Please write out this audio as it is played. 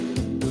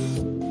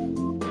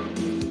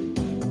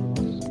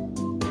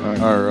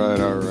All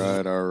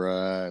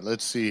right.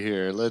 Let's see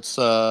here. Let's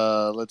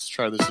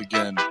try this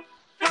again.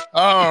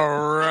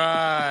 All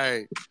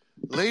right.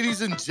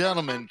 Ladies and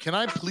gentlemen, can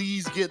I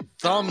please get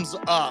thumbs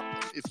up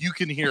if you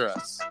can hear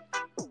us?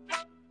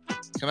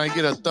 Can I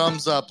get a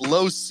thumbs up?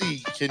 Low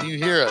C, can you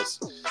hear us?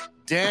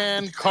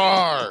 Dan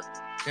Carr,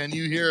 can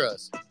you hear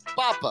us?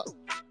 Papa,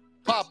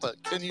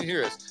 can you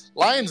hear us?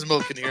 Lion's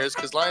Milk can hear us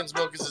because Lion's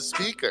Milk is a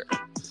speaker.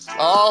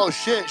 Oh,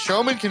 shit.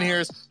 Showman can hear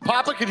us.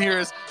 Papa can hear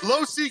us.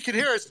 Low C can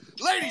hear us.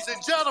 Ladies and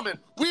gentlemen,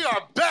 we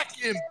are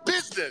back in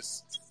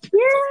business.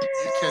 You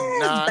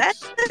cannot.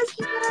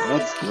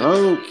 Let's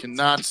go. You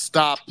cannot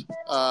stop.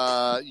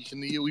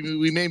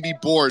 We may be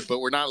bored, but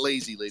we're not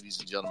lazy, ladies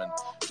and gentlemen.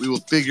 We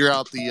will figure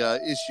out the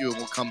issue and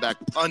we'll come back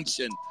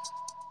punching.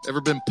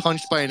 Ever been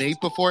punched by an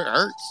ape before? It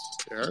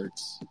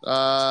hurts.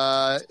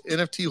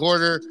 NFT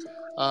Hoarder,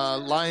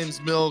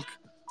 Lion's Milk.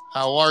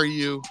 How are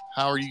you?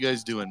 How are you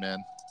guys doing,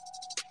 man?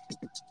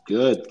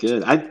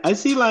 Good. I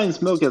see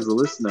Lion's Milk as a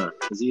listener.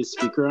 Is he a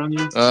speaker on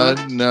you?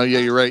 No, yeah,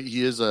 you're right.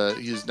 He is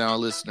now a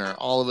listener.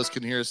 All of us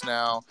can hear us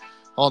now.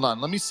 Hold on,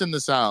 let me send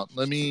this out.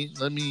 Let me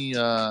send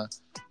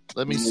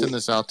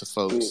this out to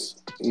folks.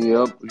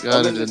 Yep. We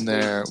got it in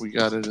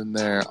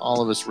there.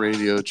 All of us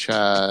radio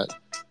chat.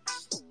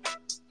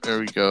 There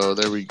we go.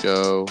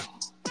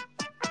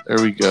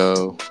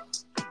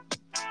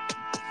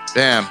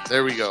 Bam,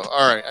 there we go.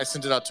 All right, I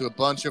sent it out to a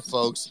bunch of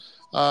folks.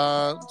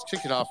 Let's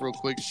kick it off real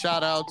quick.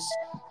 Shout outs.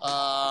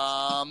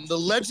 The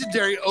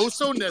legendary, oh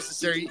so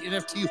necessary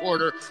NFT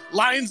hoarder,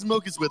 Lion's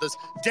Milk is with us.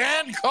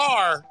 Dan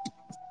Carr.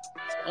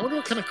 I wonder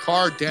what kind of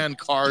car Dan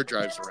Carr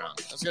drives around.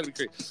 That's got to be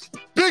great.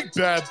 Big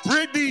Bad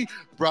Brittany,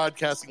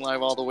 broadcasting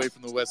live all the way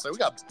from the west side. We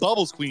got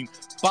Bubbles Queen.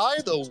 By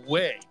the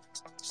way,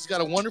 she's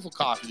got a wonderful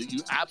coffee that you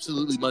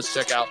absolutely must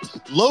check out.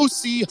 Low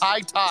C,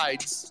 High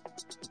Tides.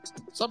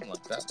 Something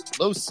like that.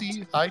 Low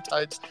C, High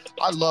Tides.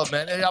 I love,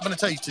 man. Hey, I'm going to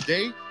tell you,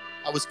 today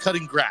I was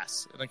cutting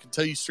grass, and I can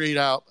tell you straight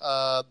out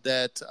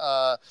that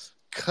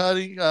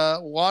cutting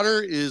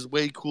water is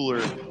way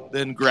cooler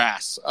than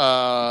grass.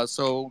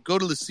 So go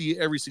to the sea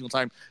every single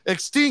time.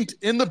 Extinct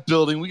in the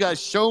building. We got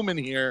Showman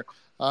here,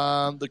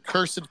 the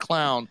cursed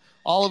clown.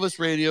 All of us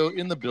radio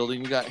in the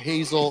building. We got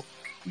Hazel.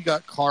 We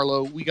got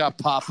Carlo. We got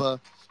Papa.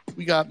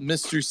 We got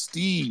Mr.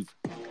 Steve.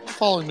 I'm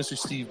following Mr.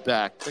 Steve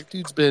back. That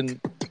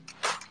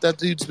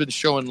dude's been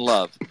showing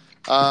love.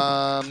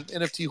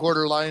 NFT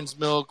Hoarder, Lion's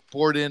Milk,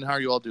 BoredIn. How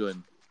are you all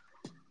doing?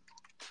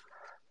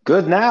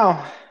 Good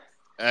now.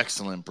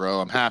 Excellent,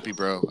 bro. I'm happy,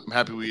 bro. I'm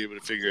happy we were able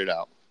to figure it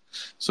out.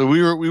 So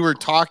we were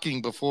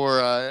talking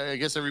before. I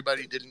guess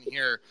everybody didn't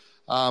hear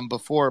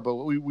before, but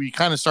we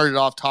kind of started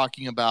off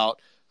talking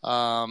about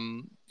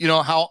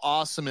how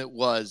awesome it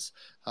was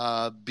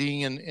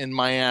being in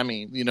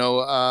Miami.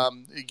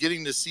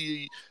 Getting to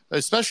see,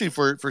 especially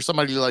for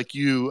somebody like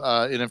you,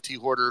 NFT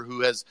Hoarder,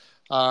 who has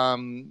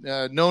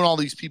known all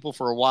these people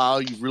for a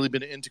while. You've really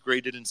been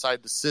integrated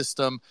inside the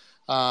system.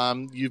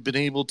 You've been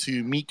able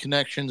to meet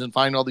connections and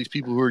find all these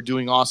people who are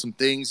doing awesome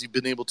things. You've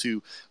been able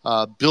to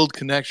build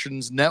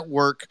connections,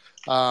 network,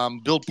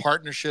 build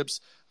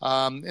partnerships.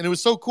 And it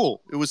was so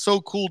cool. It was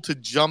so cool to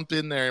jump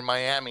in there in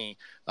Miami.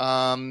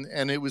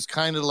 And it was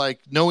kind of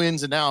like no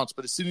ins and outs,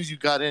 but as soon as you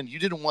got in, you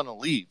didn't want to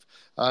leave.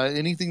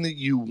 Anything that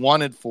you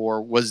wanted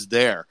for was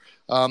there.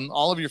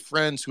 All of your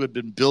friends who had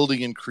been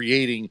building and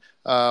creating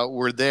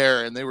were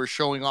there, and they were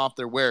showing off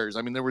their wares.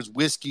 I mean, there was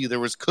whiskey, there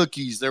was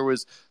cookies, there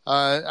was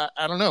I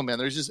don't know, man.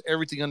 There's just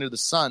everything under the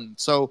sun.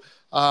 So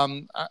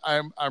I'm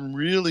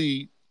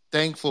really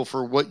thankful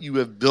for what you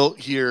have built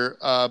here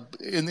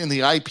in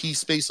the IP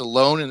space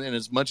alone, and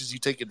as much as you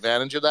take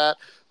advantage of that,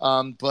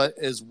 but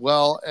as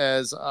well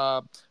as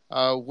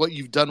what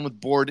you've done with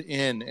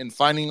BoredIn and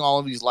finding all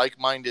of these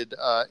like-minded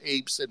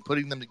apes and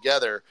putting them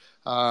together,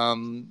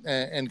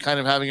 and kind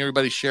of having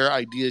everybody share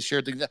ideas,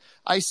 share things.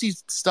 I see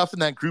stuff in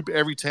that group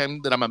every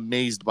time that I'm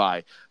amazed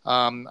by.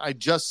 I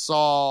just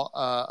saw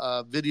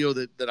a video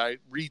that I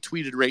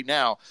retweeted right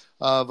now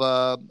of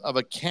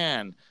a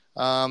can.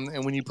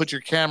 And when you put your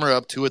camera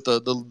up to it,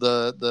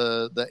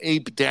 the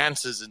ape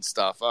dances and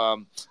stuff. I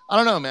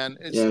don't know, man.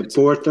 It's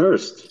Bored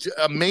Thirst.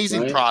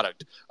 Amazing, right?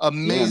 Product.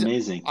 Amazing. Yeah,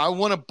 amazing. I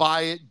want to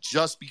buy it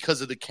just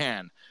because of the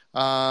can. So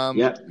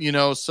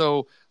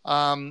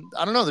I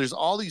don't know. There's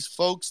all these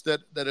folks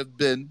that have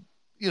been,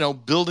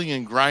 building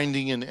and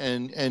grinding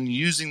and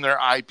using their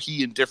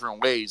IP in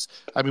different ways.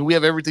 I mean, we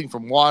have everything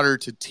from water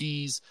to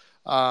teas.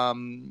 I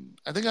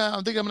think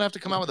I'm gonna have to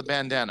come out with a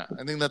bandana.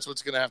 I think that's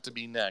what's gonna have to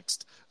be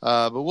next.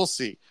 But we'll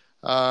see.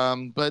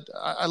 But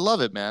I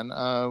love it, man.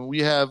 We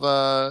have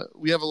a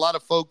lot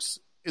of folks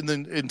in the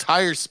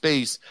entire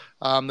space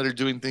that are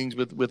doing things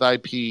with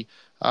IP,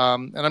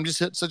 and I'm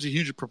just such a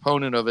huge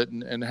proponent of it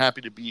and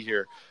happy to be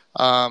here.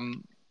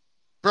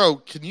 Bro,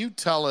 can you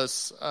tell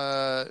us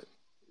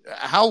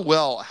how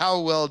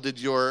well did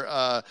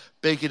your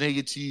bacon, egg,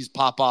 and cheese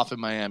pop off in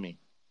Miami?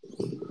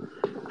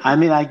 I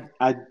mean,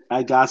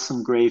 I got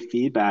some great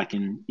feedback,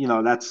 and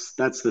that's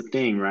the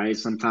thing, right?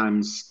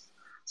 Sometimes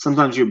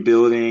you're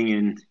building,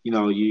 and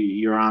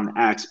you're on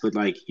X, but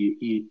like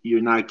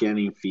you're not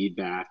getting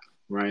feedback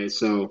right?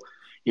 So,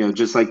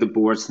 just like the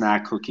board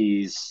snack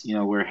cookies,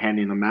 we're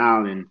handing them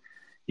out, and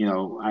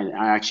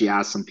I actually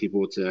asked some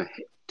people to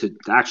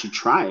actually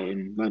try it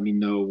and let me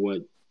know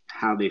what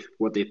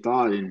they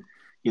thought, and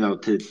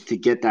to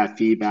get that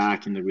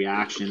feedback and the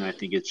reaction. I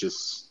think it's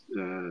just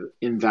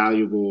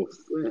invaluable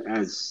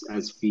as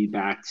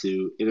feedback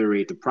to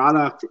iterate the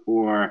product,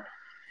 or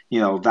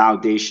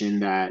validation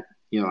that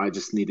I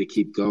just need to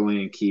keep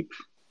going and keep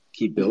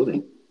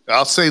building.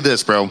 I'll say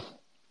this, bro.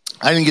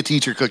 I didn't get to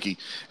eat your cookie,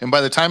 and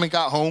by the time it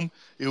got home,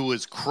 it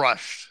was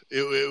crushed.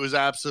 It was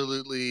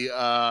absolutely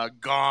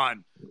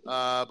gone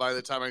by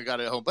the time I got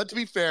it home. But to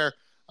be fair,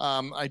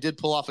 I did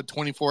pull off a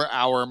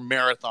 24-hour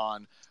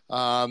marathon,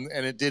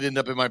 and it did end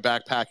up in my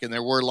backpack. And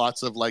there were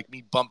lots of like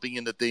me bumping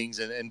into things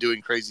and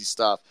doing crazy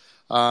stuff.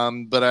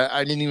 But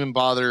I didn't even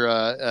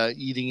bother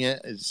eating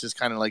it. It's just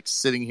kind of like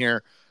sitting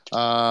here.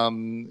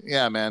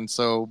 Yeah, man.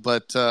 So,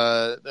 but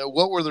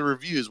what were the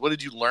reviews? What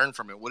did you learn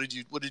from it? What did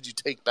you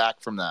take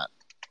back from that?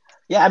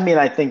 Yeah, I mean,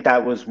 I think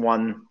that was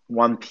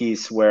one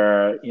piece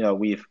where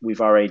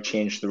we've already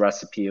changed the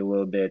recipe a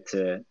little bit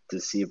to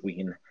see if we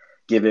can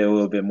give it a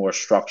little bit more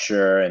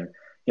structure, and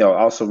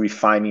also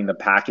refining the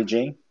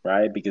packaging,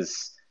 right?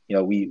 Because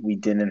we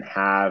didn't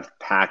have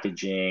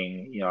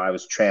packaging. I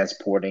was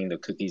transporting the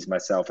cookies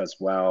myself as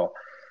well,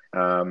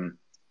 and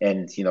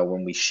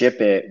when we ship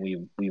it,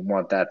 we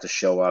want that to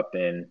show up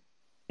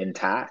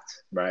intact,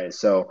 right?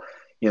 So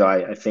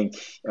I think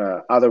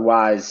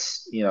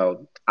otherwise,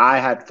 I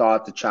had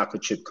thought the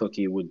chocolate chip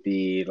cookie would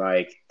be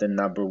like the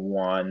number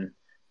one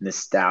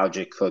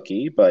nostalgic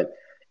cookie, but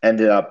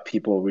ended up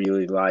people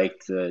really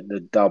liked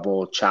the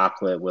double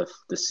chocolate with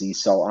the sea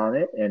salt on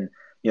it. And,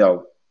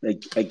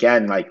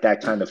 again, like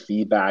that kind of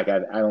feedback,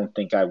 I don't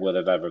think I would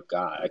have ever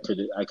got.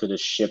 I could have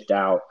shipped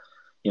out,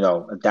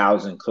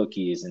 1,000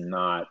 cookies and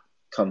not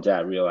come to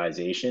that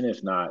realization,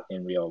 if not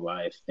in real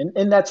life.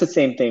 And that's the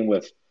same thing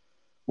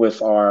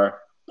with our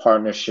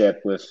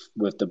partnership with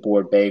the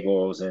Board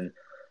Bagels, and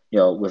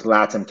with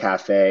Latin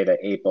Cafe, the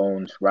ape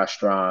owned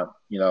restaurant,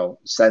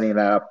 setting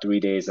that up 3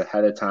 days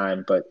ahead of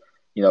time. But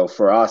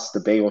for us,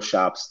 the bagel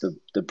shops,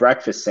 the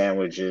breakfast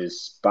sandwich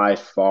is by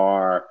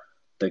far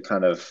the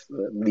kind of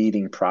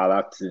leading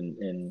product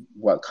in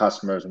what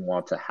customers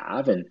want to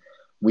have, and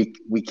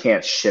we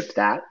can't ship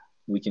that.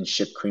 We can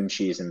ship cream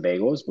cheese and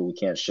bagels, but we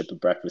can't ship a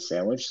breakfast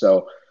sandwich.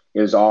 So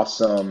it was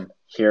awesome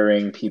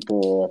hearing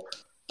people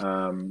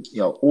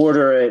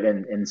order it,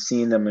 and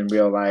seeing them in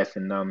real life,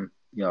 and them,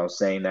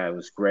 saying that it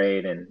was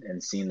great,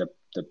 and seeing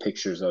the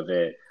pictures of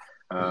it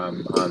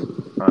on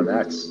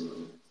X.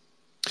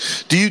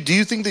 Do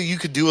you think that you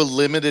could do a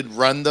limited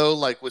run though,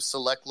 like with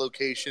select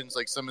locations,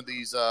 like some of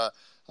these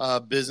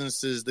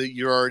businesses that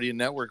you're already in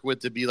network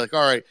with, to be like,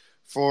 all right,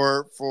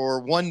 for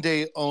one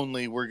day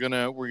only, we're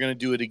gonna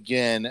do it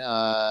again.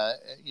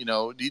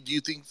 Do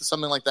you think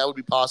something like that would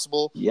be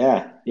possible?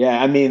 Yeah,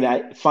 yeah. I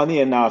mean, funny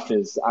enough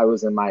is I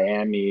was in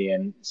Miami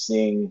and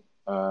seeing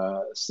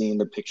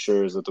the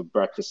pictures of the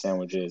breakfast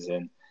sandwiches,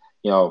 and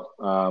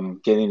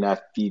getting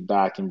that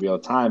feedback in real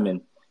time.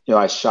 And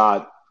I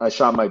shot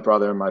my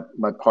brother and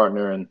my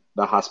partner in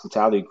the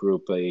hospitality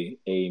group a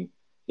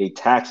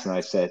text, and I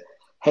said,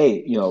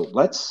 hey,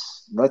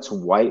 let's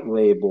white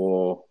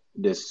label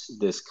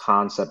this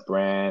concept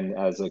brand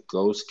as a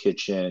ghost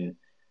kitchen,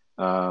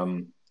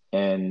 and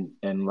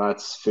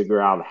let's figure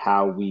out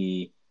how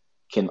we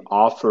can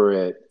offer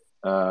it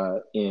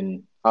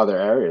in other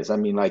areas. I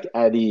mean, like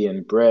Eddie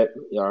and Britt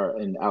are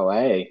in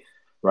LA,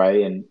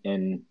 right?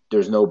 And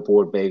there's no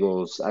Board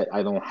Bagels.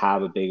 I don't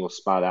have a bagel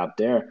spot out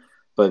there,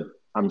 but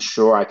I'm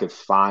sure I could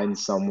find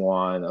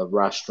someone, a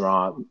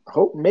restaurant,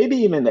 maybe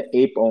even the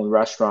ape-owned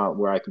restaurant,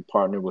 where I could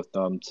partner with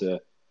them to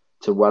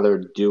whether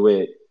do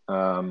it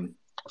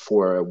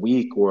for a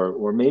week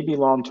or maybe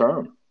long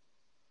term.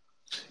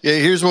 Yeah,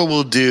 here's what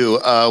we'll do.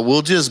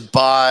 We'll just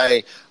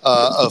buy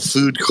a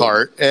food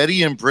cart.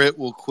 Eddie and Britt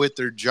will quit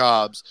their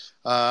jobs,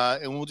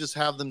 and we'll just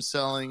have them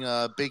selling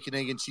bacon,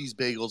 egg, and cheese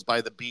bagels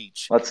by the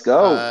beach. Let's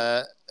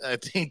go. I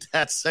think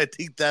that's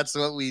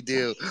what we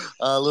do.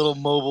 A little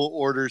mobile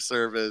order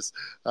service.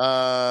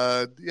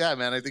 Yeah,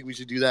 man, I think we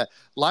should do that.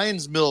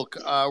 Lion's Milk.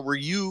 Were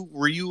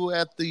you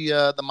at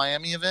the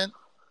Miami event?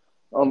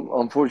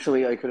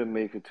 Unfortunately, I couldn't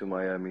make it to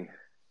Miami,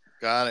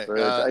 Got it. but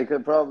I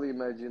could probably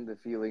imagine the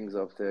feelings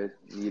of the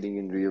meeting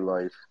in real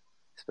life,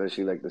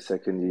 especially like the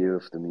second year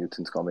of the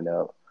Mutants coming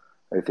out.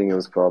 I think it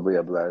was probably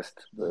a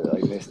blast, but I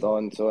missed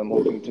on, so I'm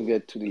hoping to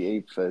get to the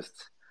Ape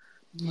Fest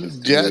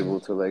just to be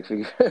able to like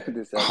figure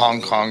this out.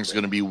 Hong Kong's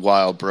going to be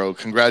wild, bro.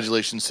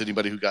 Congratulations to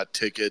anybody who got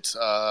tickets.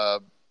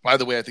 By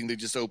the way, I think they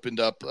just opened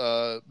up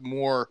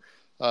more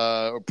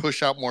or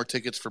push out more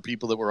tickets for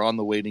people that were on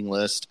the waiting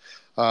list.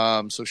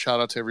 So shout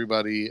out to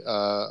everybody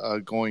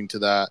going to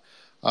that.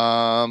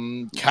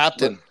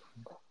 Captain.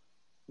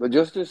 But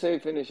just to say,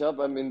 finish up,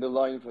 I'm in the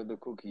line for the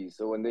cookies.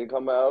 So when they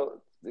come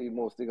out, they're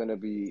mostly going to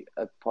be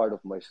a part of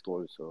my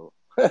store. So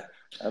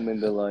I'm in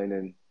the line,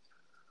 and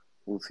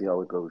we'll see how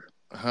it goes.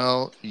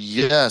 Hell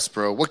yes,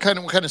 bro. What kind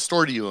of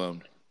store do you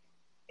own?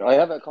 I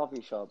have a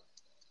coffee shop.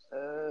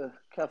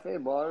 Cafe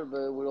bar,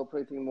 but we're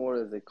operating more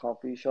as a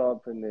coffee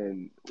shop, and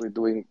then we're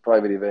doing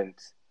private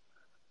events.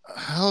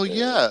 Hell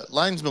yeah,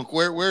 Lion's Milk.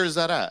 Where is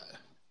that at?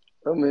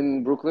 I'm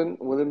in Brooklyn,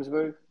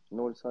 Williamsburg,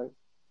 North Side.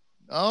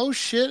 Oh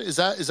shit, is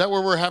that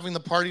where we're having the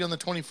party on the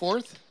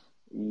 24th?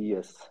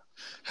 Yes.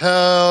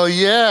 Hell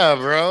yeah,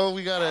 bro.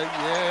 We gotta,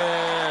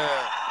 yeah.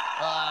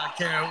 I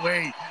can't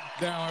wait.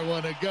 Now I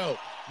want to go.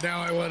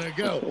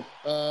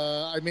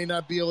 I may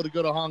not be able to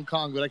go to Hong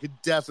Kong, but I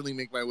could definitely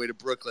make my way to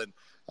Brooklyn.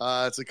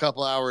 It's a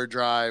couple-hour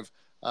drive.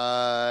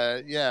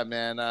 Yeah,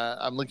 man.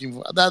 I'm looking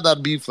for that.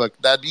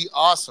 That'd be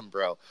awesome,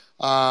 bro.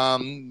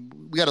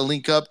 We got to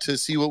link up to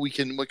see what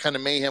kind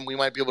of mayhem we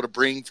might be able to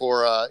bring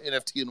for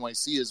NFT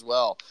NYC as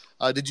well.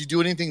 Did you do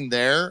anything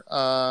there?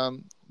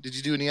 Did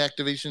you do any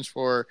activations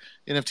for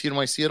NFT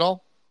NYC at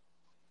all?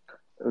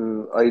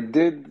 I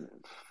did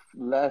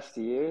last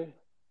year,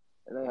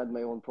 and I had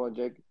my own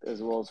project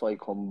as well, so I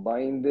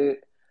combined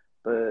it.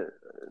 But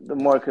the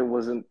market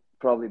wasn't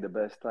probably the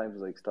best time,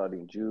 like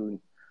starting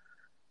June.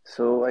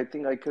 So I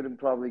think I couldn't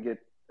probably get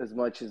as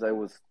much as I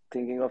was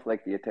thinking of,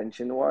 like the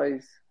attention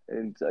wise.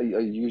 And I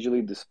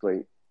usually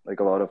display like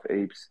a lot of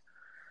apes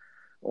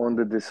on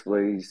the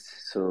displays.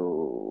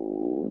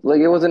 So like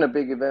it wasn't a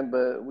big event,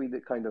 but we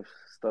did kind of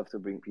stuff to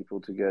bring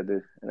people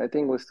together. And I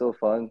think it was still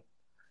fun.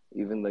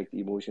 Even like the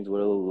emotions were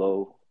a little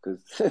low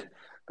because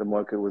the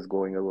market was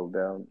going a little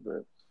down.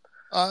 But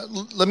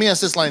Let me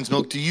ask this, Lion's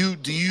Milk. Do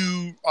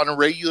you on a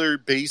regular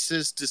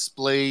basis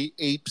display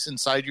apes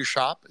inside your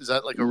shop? Is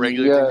that like a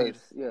regular thing that you do?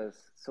 yes.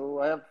 So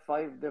I have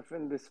 5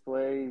 different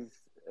displays,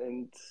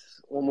 and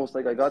almost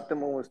like I got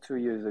them almost 2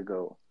 years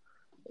ago.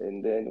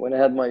 And then when I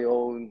had my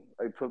own,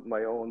 I put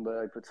my own, but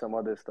I put some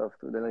other stuff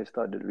too. Then I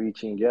started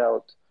reaching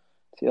out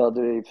to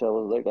other apes. I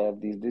was like, I have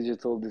these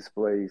digital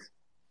displays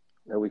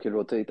that we can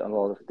rotate on a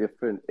lot of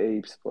different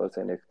apes plus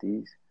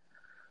NFTs.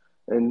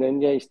 And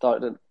then yeah, I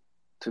started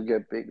to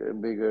get bigger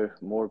and bigger,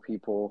 more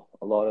people,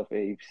 a lot of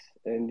apes.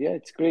 And yeah,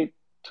 it's great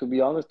to be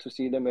honest to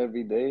see them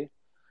every day.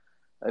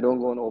 I don't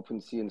go on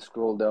OpenSea and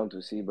scroll down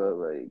to see, but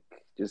like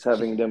just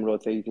having them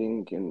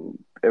rotating and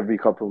every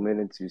couple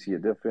minutes you see a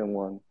different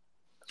one.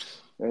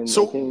 And I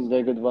So, think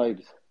they're good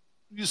vibes.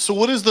 so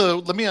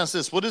let me ask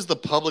this, what is the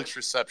public's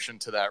reception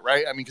to that,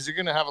 right? I mean, because you're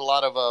going to have a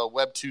lot of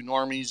Web2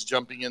 normies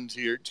jumping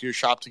into your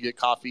shop to get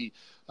coffee.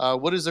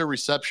 What is their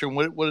reception?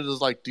 What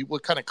is like?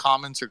 What kind of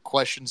comments or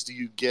questions do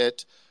you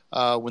get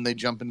when they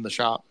jump into the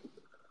shop?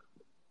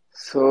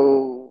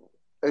 So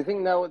I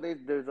think nowadays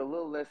there's a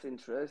little less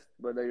interest,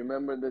 but I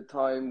remember the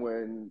time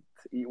when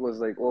it was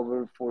like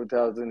over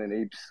 4,000 and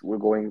apes were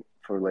going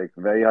for like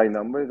very high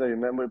numbers. I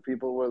remember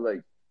people were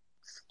like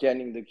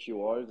scanning the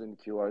QRs, and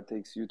QR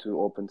takes you to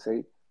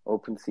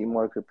OpenSea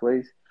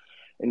Marketplace,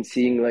 and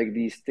seeing like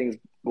these things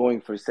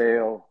going for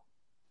sale,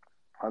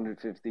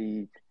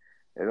 150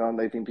 around.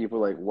 I think people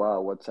were like,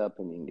 wow, what's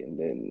happening? And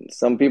then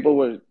some people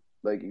were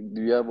like,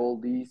 do you have all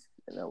these?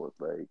 And I was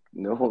like,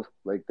 no,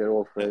 like they're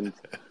all friends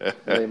that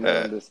I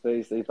met on the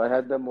space. If I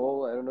had them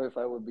all, I don't know if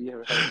I would be here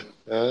right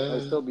now.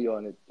 I'd still be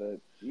on it.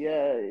 But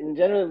yeah, in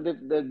general,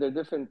 there are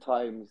different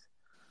times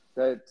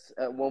that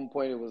at one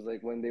point it was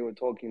like when they were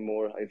talking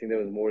more, I think there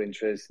was more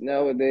interest.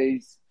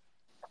 Nowadays,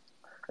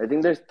 I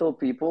think there's still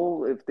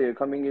people, if they're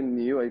coming in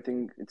new, I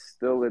think it's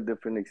still a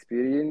different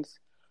experience.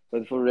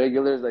 But for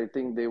regulars, I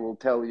think they will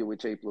tell you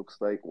which ape looks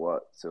like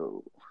what.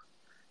 So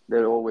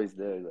they're always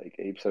there. Like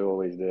apes are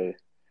always there.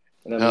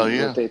 And Hell I'm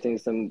yeah. rotating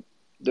some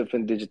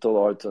different digital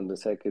arts on the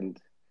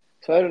second.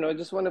 So I don't know. I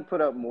just want to put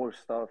out more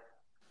stuff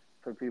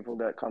for people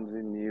that comes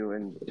in new,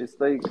 and just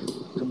like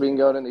to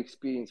bring out an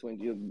experience when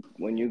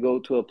you go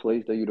to a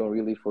place that you don't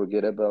really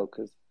forget about.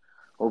 Because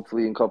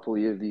hopefully in a couple of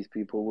years, these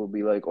people will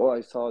be like, oh, I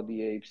saw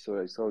the apes,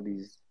 or I saw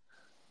these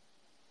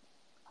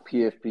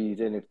PFPs,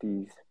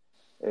 NFTs,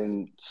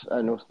 and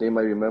I know they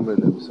might remember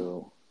them.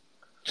 So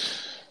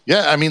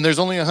Yeah, I mean, there's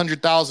only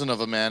 100,000 of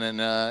them, man,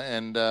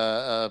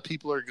 and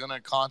people are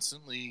gonna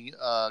constantly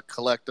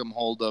collect them,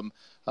 hold them,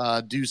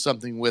 do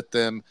something with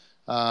them.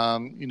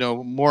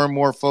 More and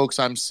more folks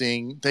I'm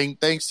seeing.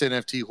 Thanks to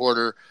NFT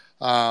Hoarder,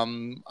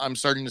 I'm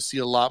starting to see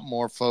a lot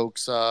more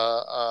folks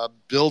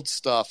build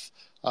stuff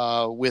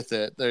with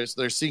it.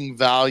 They're seeing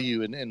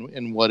value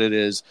in what it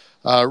is.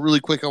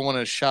 Really quick, I want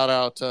to shout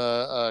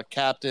out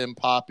Captain,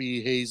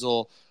 Poppy,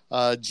 Hazel,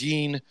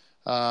 Gene.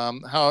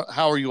 How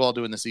are you all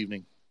doing this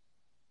evening?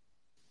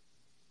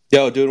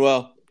 Yo, doing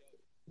well.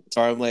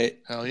 Sorry I'm late.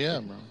 Hell yeah,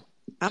 bro.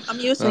 I'm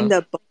using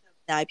the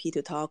IP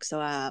to talk, so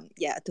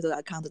to the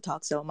account to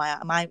talk. So my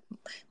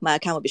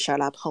account will be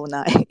shut up whole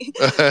night.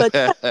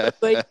 But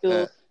great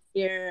to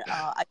hear.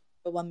 I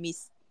don't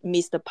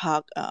miss the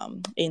park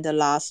in the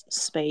last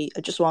space.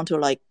 I just want to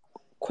like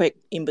quick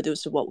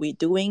introduce what we're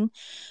doing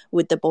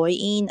with the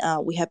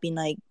BoredIn. We have been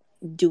like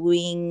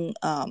doing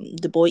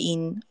the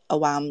BoredIn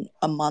around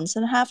a month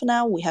and a half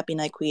now. We have been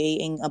like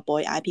creating a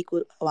boy IP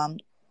group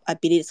around, I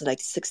believe it's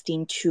like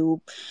 16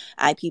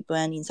 IP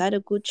brand inside a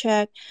good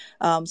check.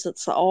 So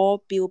it's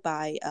all built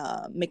by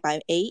made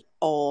by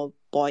all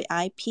boy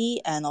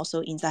IP, and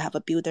also inside have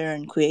a builder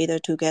and creator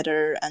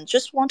together, and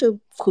just want to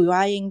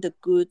creating the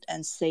good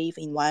and safe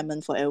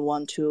environment for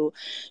everyone to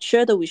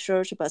share the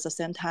research, but at the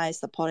same time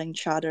supporting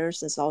each other,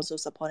 is also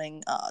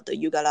supporting the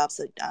Yuga Labs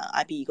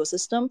IP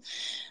ecosystem.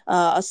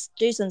 As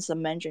Jason's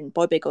mentioned,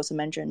 Boy Bagels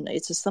mentioned,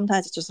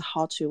 sometimes it's just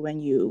hard to, when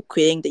you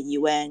creating the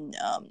UN,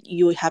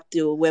 you have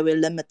to very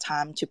limit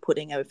time to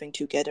putting everything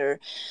together.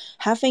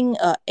 Having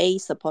a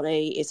support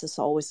A is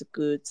always a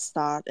good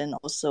start, and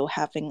also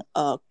having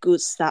a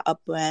good startup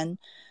brand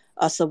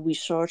as a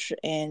research,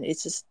 and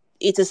it is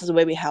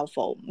very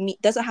helpful.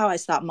 That's how I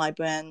start my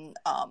brand,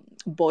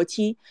 Boy.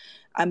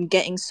 I'm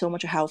getting so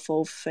much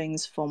helpful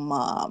things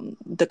from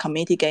the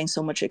community, getting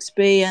so much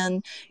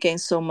experience, getting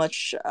so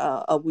much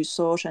a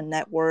resource and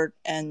network.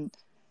 And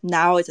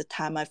now is a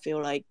time I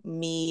feel like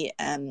me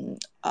and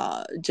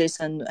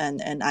Jason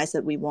and I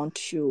said we want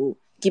to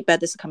give back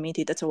this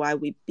community. That's why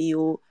we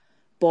build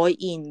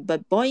BoredIn.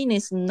 But BoredIn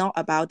is not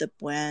about the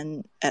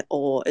brand at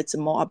all. It's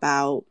more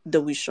about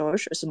the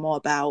research. It's more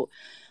about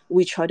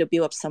we try to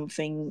build up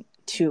something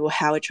to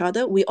help each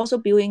other. We're also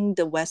building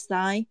the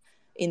website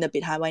in the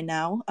bit high right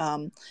now.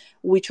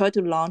 We try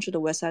to launch the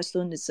website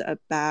soon.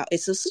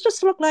 It's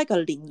just look like a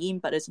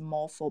LinkedIn, but it's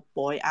more for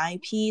boy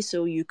IP.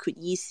 So you could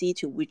easy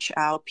to reach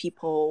out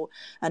people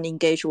and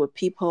engage with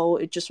people.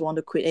 It just want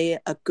to create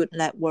a good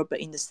network, but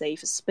in the safe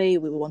space.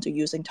 We want to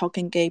using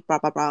Talking Gate, blah,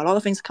 blah, blah. A lot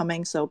of things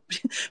coming. So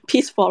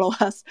please follow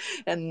us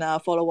and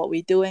follow what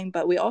we're doing.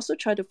 But we also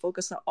try to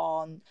focus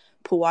on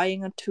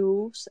providing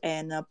tools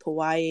and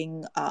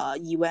providing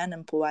UN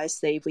and provide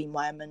safe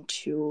environment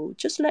to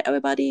just let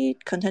everybody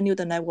continue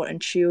the network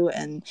and chill,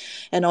 and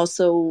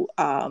also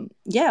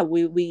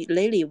we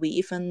lately we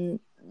even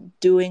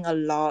doing a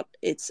lot.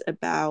 It's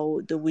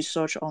about the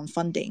research on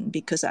funding,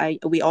 because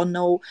we all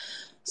know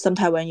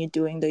sometimes when you're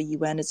doing the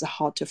UN, it's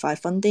hard to find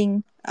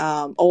funding,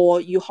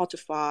 or you hard to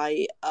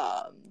find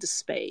the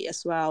space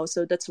as well.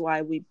 So that's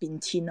why we've been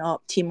team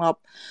up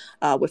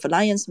with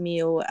Alliance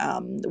Meal,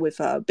 with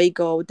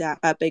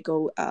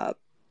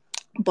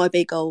Boy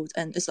Bagel,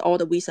 and it's all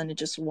the reason they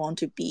just want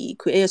to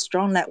create a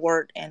strong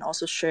network and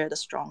also share the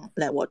strong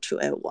network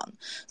to everyone.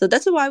 So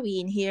that's why we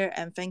in here,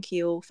 and thank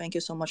you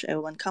so much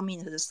everyone coming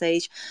into the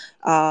stage.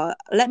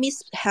 Let me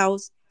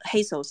help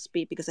Hazel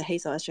speak, because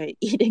Hazel is actually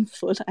eating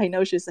food. I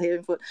know she's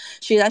eating food.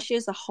 She actually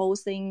is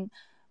hosting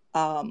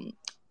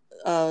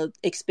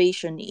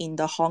exhibition in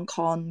the Hong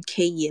Kong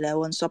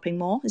K11 shopping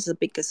mall. It's the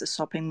biggest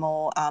shopping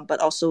mall, but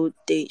also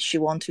she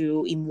want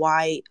to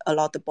invite a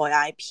lot of the boy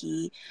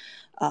IP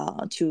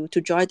to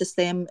join the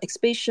same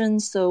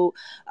exhibition. So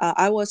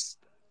I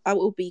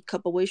will be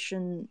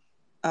collaboration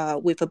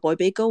with a Boy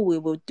Bagel. We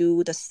will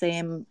do the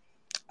same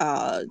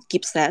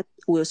gift set.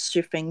 We're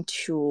shifting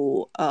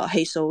to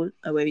Hazel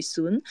very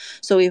soon.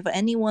 So if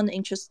anyone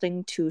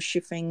interested to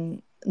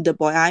shifting the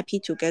boy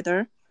IP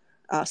together,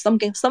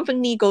 something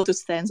legal to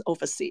stand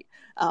overseas,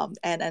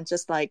 and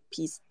just like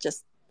please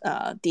just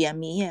DM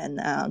me and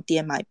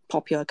DM my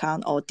popular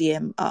account or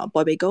DM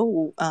Boy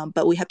Bagel.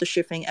 But we have to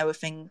shifting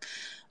everything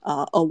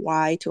a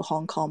while to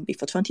Hong Kong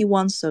before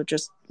 21, so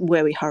just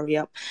very hurry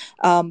up.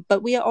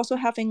 But we are also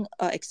having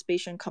an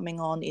exhibition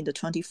coming on in the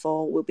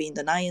 24. Will be in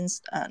the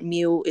Lions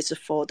Meal. It's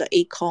for the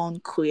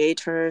Acorn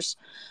creators.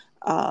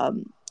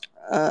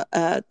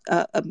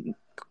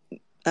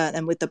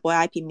 And with the Boy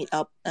IP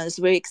meetup, and it's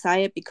very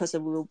excited because we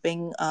will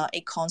bring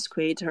Acorn's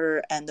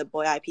creator and the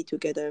Boy IP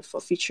together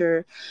for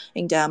featuring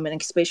them an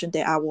exhibition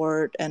day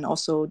award, and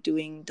also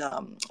doing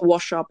the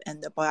workshop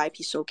and the Boy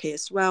IP showcase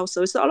as well.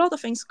 So it's a lot of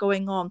things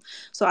going on.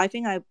 So I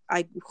think I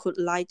would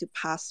like to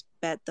pass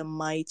back the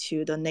mic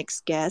to the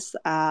next guest.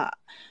 I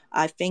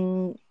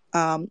think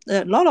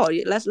Lolo,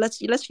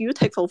 let's you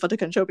take over the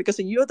control, because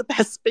you're the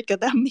best speaker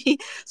than me.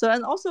 So,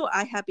 and also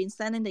I have been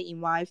sending the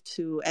invite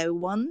to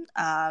everyone,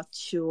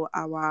 to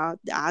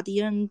the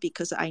audience,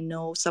 because I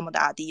know some of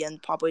the audience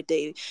probably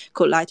they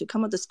could like to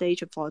come on the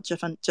stage for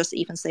just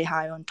even say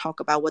hi and talk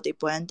about what they're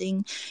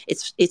branding.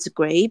 It's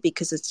great,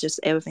 because it's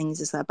just everything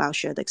is about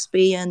shared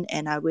experience,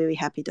 and I'm really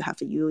happy to have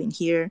you in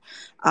here.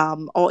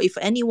 Or if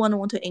anyone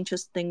want to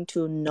interesting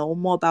to know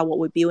more about what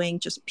we're doing,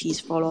 just please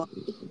follow.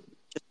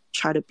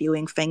 Try to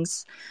building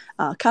things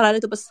kind of a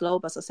little bit slow,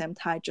 but at the same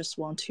time just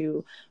want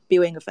to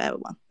building with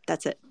everyone.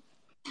 That's it.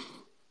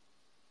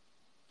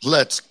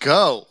 Let's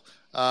go.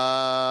 Hazel,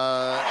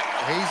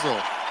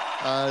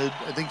 I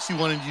think she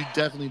wanted you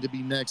definitely to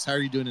be next. How are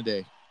you doing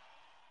today?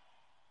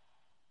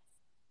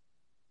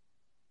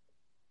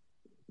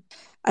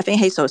 I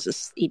think Hazel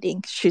is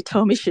eating. She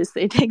told me she's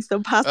eating, so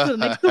pass to the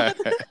next one.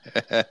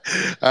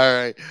 All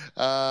right.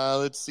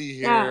 Let's see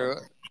here. Yeah,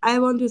 I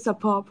want to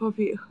support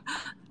Poppy.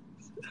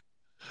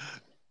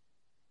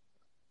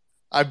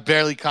 I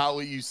barely caught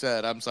what you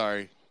said. I'm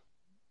sorry.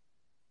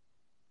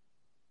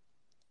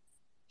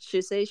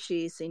 She says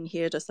she's in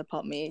here to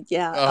support me.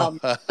 Yeah.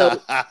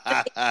 So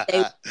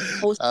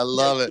I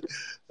love it.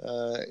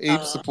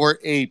 Ape support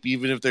ape,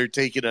 even if they're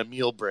taking a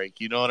meal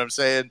break. You know what I'm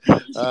saying?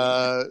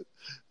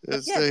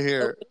 Let's stay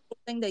here.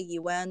 The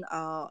event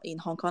in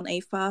Hong Kong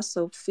AFA,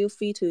 so feel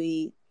free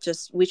to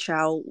just reach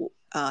out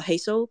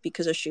Hazel,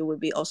 because she will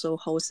be also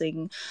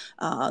hosting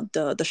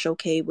the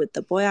showcase with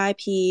the boy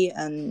IP.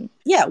 And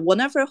yeah,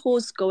 whenever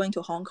who's going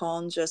to Hong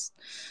Kong, just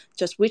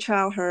reach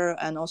out her.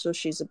 And also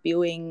she's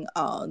building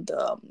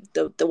the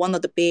one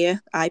of the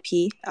beer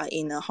IP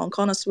in Hong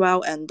Kong as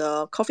well, and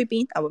the coffee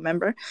bean, I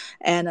remember.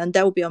 And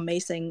that would be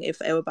amazing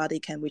if everybody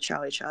can reach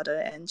out each other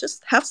and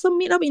just have some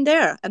meetup in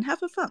there and have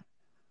fun.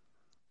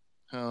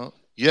 Oh,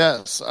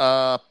 yes.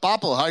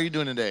 Popple, how are you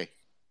doing today?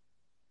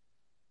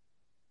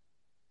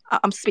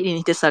 I'm speaking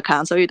in this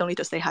account, so you don't need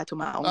to say hi to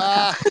my own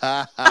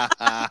account.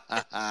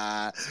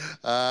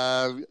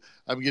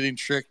 I'm getting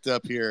tricked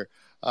up here.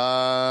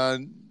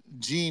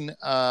 Gene,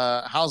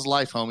 how's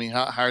life, homie?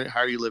 How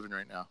are you living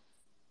right now?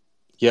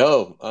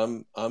 Yo,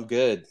 I'm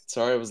good.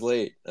 Sorry I was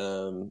late.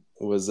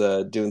 Was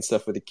doing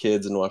stuff with the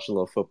kids and watching a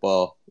little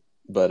football,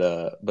 but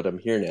I'm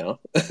here now.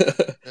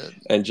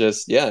 And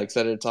just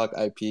excited to talk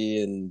IP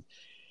and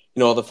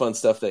all the fun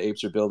stuff that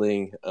apes are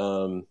building.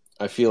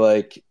 I feel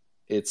like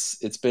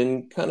it's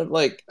been kind of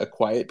like a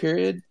quiet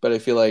period, but I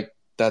feel like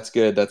that's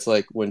good. That's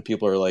like when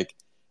people are like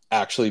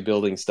actually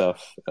building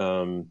stuff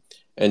and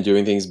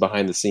doing things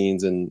behind the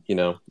scenes, and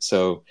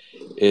so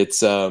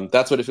it's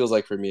that's what it feels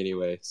like for me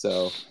anyway.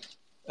 So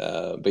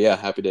but yeah,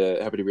 happy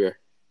to be here.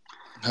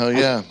 Hell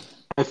yeah.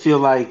 I feel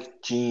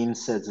like Gene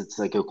says it's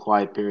like a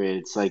quiet period.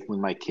 It's like when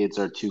my kids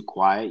are too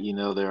quiet,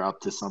 they're up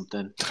to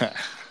something.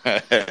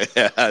 Yeah,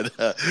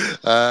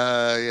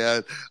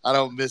 I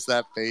don't miss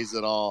that phase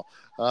at all.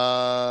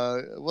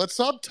 What's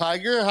up,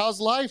 Tiger?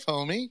 How's life,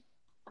 homie?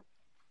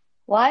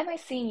 Why am I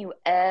seeing you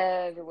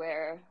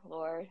everywhere,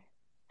 Lord?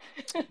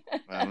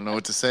 I don't know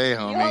what to say,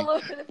 homie. You're all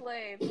over the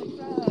place. What's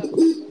up?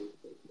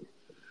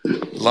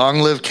 Long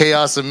live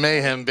chaos and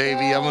mayhem,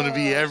 baby. I'm going to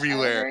be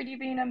everywhere. I heard you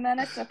being a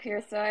menace up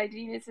here, so I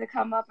needed to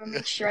come up and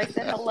make sure I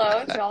said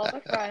hello to all the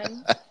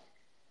friends.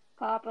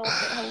 Popple,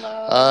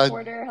 hello.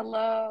 Porter,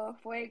 hello.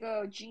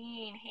 Fuego,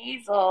 Gene,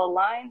 Hazel,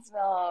 Lion's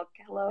Milk,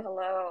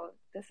 hello.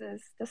 This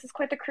is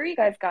quite the crew you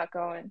guys got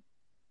going.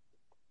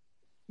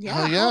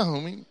 Yeah,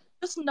 homie.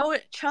 Just know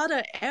each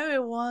other,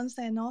 everyone's,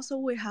 and also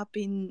we have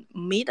been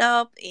meet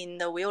up in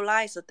the real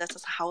life. So that's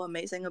just how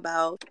amazing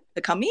about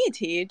the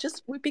community.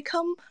 Just we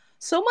become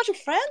so much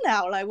friend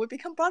now. Like we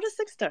become brother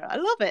sister. I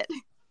love it.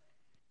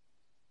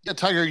 Yeah,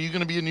 Tiger, are you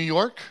going to be in New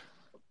York?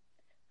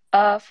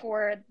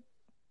 For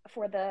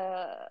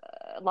the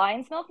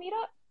Lion's Milk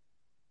meetup?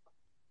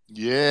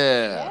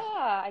 Yeah. Yeah,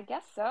 I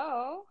guess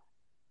so.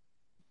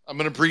 I'm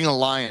going to bring a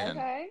lion.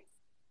 Okay.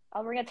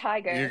 I'll bring a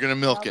tiger. You're going to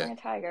milk it. I'll bring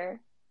a tiger.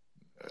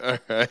 All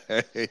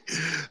right.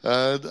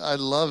 I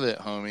love it,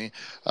 homie.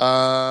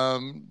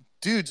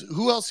 Dudes,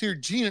 who else here?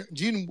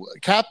 Gene,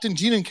 Captain,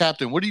 Gene and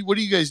Captain. What are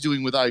you guys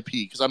doing with IP?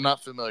 Because I'm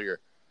not familiar.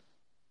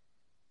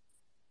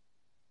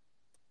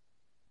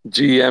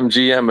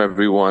 GM,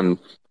 everyone.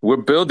 We're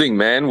building,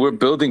 man. We're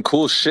building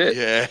cool shit.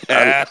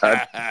 Yeah.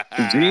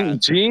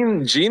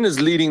 Gene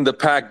is leading the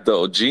pack,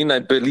 though. I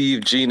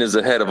believe Gene is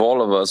ahead of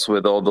all of us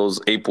with all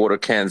those ape water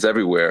cans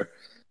everywhere.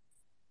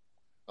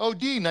 Oh,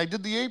 Dean, I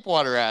did the ape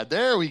water ad.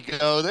 There we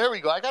go.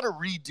 I got to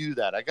redo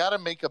that. I got to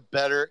make a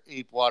better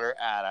ape water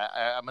ad.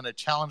 I'm going to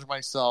challenge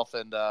myself,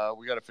 and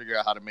we got to figure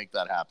out how to make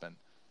that happen.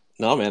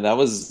 No, man, that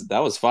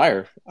was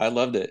fire. I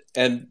loved it,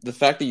 and the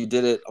fact that you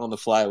did it on the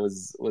fly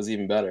was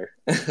even better.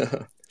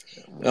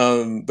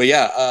 But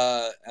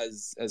yeah,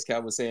 as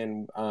Cal was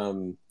saying,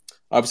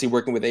 obviously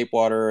working with Ape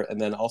Water, and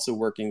then also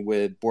working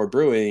with Bored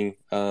Brewing,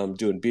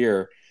 doing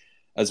beer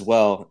as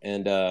well,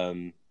 and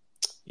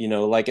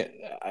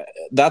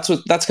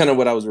that's kind of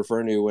what I was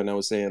referring to when I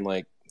was saying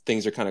like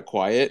things are kind of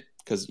quiet,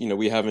 because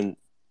we haven't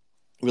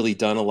really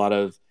done a lot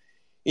of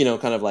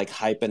kind of like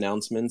hype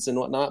announcements and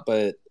whatnot,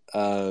 but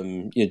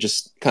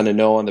just kind of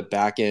know on the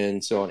back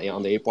end. So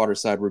on the Ape Water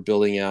side, we're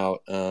building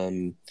out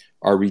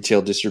our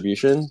retail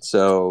distribution.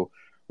 So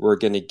we're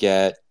going to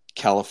get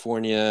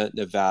California,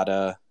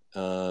 Nevada,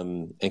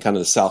 and kind of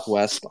the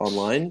Southwest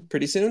online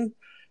pretty soon.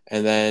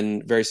 And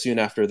then very soon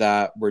after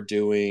that, we're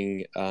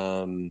doing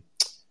the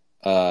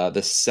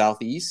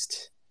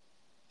Southeast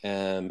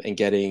and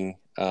getting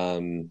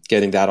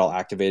that all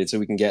activated, so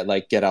we can get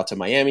out to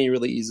Miami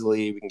really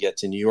easily. We can get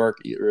to New York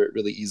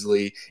really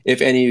easily.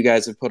 If any of you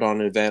guys have put on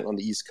an event on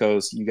the East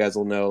Coast, you guys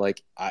will know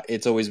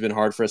it's always been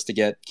hard for us to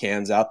get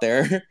cans out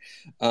there.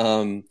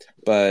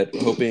 But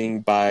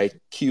hoping by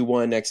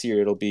Q1 next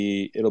year it'll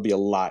be a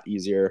lot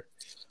easier.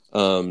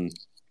 And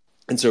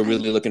so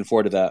really looking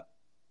forward to that.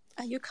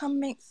 Are you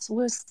coming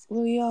with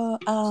your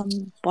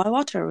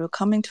Boywater? We're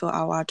coming to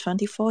our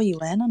 24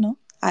 event or no?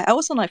 I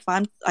also like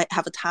find I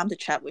have a time to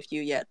chat with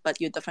you yet,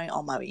 but you're definitely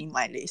on my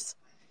invite list.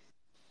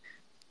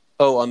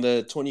 Oh, on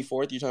the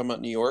 24th, you're talking about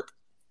New York?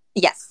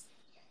 Yes.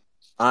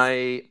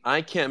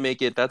 I can't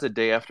make it. That's a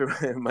day after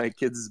my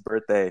kid's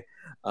birthday,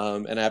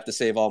 and I have to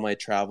save all my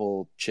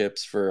travel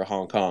chips for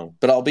Hong Kong.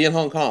 But I'll be in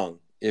Hong Kong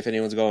if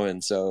anyone's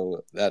going.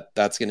 So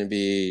that's gonna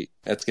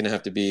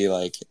have to be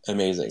like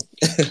amazing.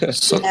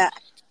 Yeah.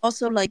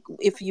 Also, like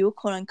if you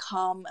couldn't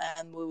come,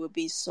 and we will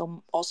be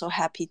so also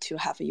happy to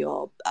have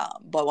your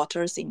Boy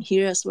Waters in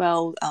here as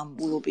well.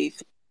 We will be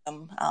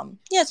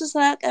Just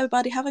like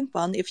everybody having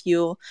fun. If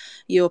your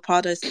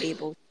product is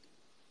able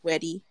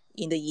ready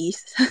in the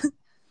East.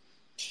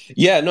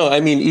 Yeah, no, I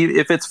mean,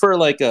 if it's for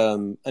like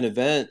an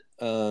event,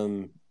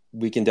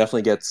 we can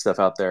definitely get stuff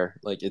out there.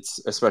 Like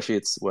especially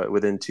it's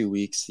within 2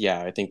 weeks.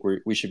 Yeah, I think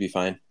we should be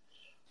fine.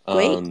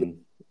 Great.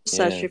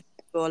 Yeah.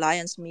 For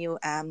Lion's Meal,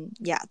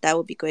 that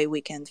would be great.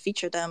 We can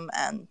feature them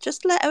and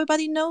just let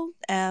everybody know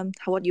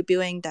what you're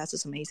doing. That's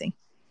just amazing.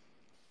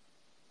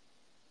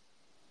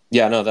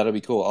 Yeah, no, that'll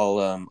be cool.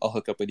 I'll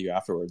hook up with you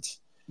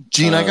afterwards.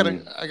 Gene, I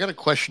got a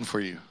question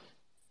for you.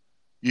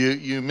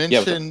 You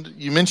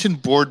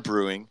mentioned board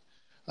brewing.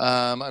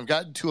 I've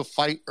gotten to a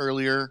fight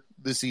earlier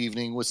this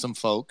evening with some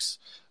folks.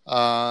 They're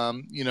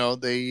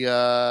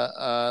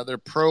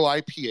pro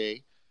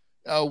IPA.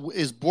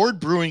 Is Bored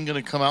Brewing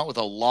going to come out with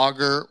a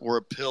lager or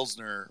a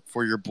pilsner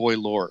for your boy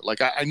Lore? Like,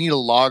 I need a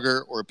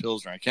lager or a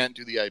pilsner. I can't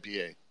do the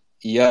IPA.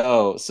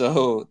 Yo,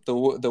 so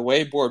the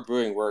way Bored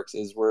Brewing works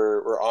is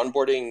we're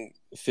onboarding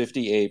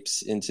 50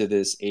 apes into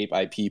this ape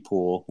IP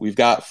pool. We've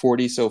got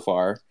 40 so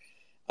far,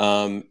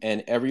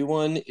 and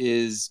everyone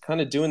is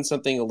kind of doing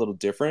something a little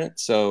different.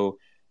 So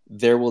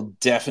there will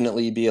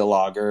definitely be a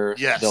lager.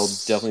 Yes. There'll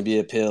definitely be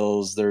a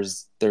pills.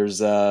 There's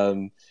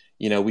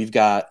we've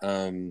got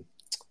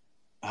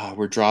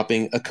we're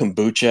dropping a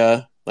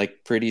kombucha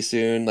like pretty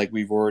soon. Like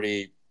we've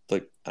already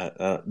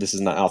this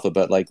is not alpha,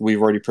 but like we've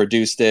already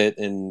produced it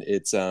and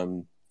it's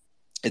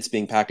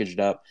being packaged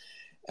up.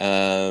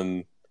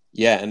 And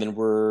then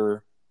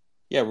we're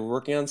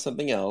working on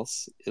something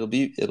else. It'll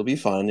be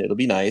fun. It'll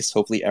be nice.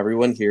 Hopefully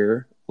everyone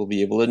here will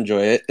be able to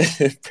enjoy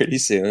it pretty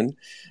soon.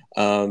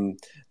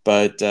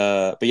 But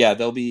yeah,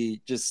 there'll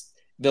be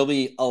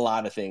a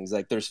lot of things.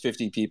 Like there's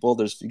 50 people.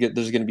 There's going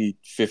to be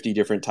 50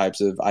 different types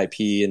of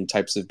IP and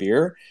types of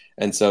beer.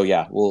 And so,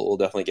 yeah, we'll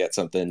definitely get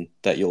something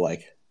that you'll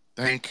like.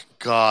 Thank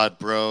God,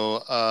 bro.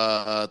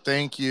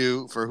 Thank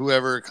you for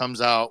whoever comes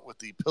out with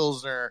the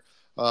pilsner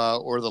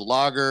or the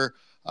lager.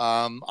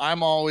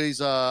 I'm always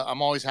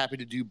happy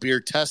to do beer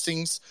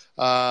testings.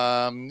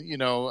 I'm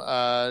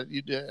that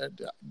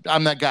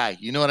guy.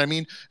 You know what I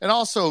mean? And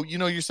also,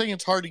 you're saying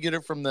it's hard to get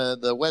it from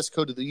the West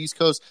Coast to the East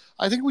Coast.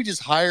 I think we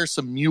just hire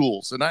some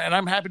mules, and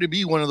I'm happy to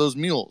be one of those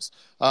mules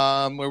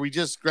where we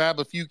just grab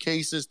a few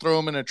cases, throw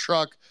them in a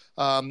truck,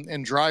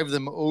 and drive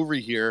them over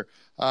here.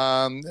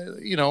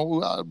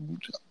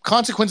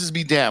 Consequences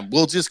be damned.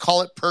 We'll just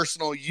call it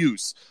personal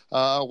use.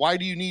 Why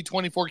do you need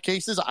 24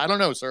 cases? I don't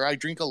know, sir. I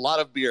drink a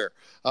lot of beer.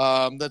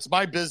 That's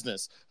my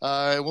business.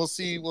 We'll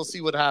see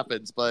what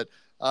happens. But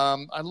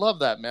I love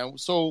that, man.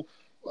 So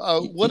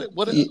what?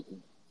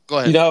 Go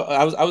ahead.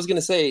 I was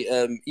gonna say,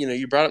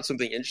 you brought up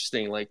something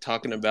interesting, like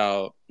talking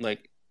about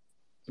like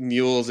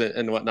mules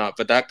and whatnot.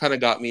 But that kind of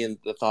got me in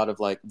the thought of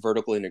like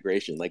vertical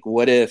integration. Like,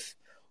 what if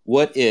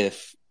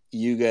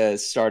you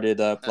guys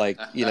started up like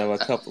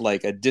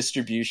a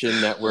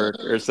distribution network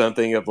or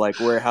something of like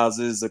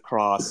warehouses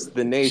across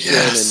the nation,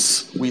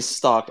 and we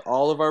stocked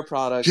all of our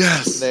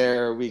products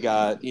there. We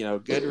got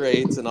good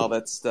rates and all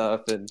that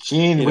stuff. And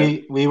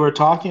Gene, we were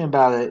talking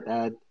about it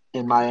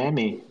in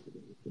Miami.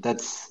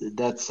 That's and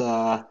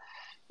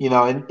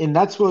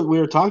that's what we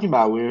were talking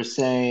about. We were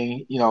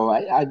saying,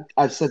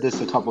 I've said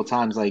this a couple of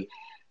times, like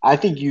I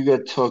think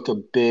Yuga took a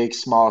big,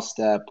 small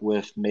step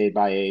with Made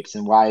by Apes.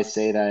 And why I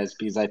say that is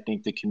because I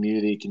think the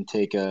community can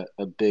take a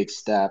big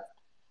step,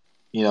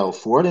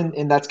 forward.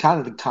 And that's kind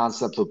of the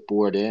concept of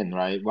BoredIn,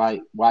 right?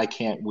 Why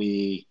can't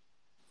we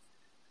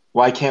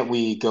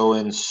go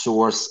and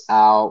source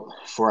out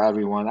for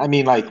everyone? I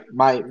mean, like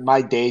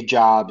my day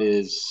job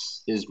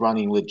is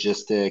running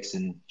logistics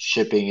and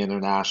shipping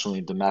internationally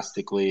and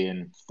domestically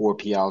and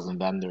 4PLs and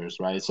vendors,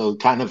 right? So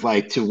kind of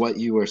like to what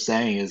you were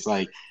saying is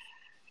like,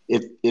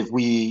 if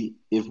we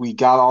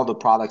got all the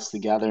products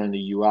together in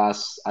the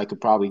US, I could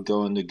probably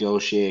go and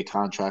negotiate a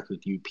contract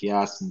with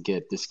UPS and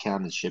get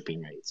discounted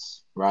shipping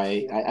rates,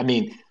 right? I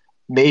mean,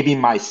 maybe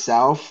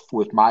myself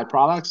with my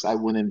products, I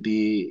wouldn't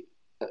be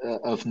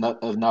of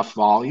enough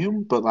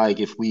volume, but like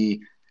if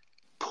we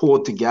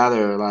pulled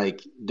together, like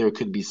there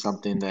could be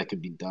something that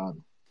could be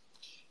done.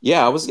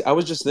 Yeah, I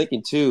was just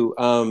thinking too.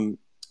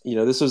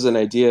 This was an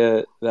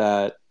idea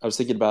that I was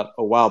thinking about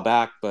a while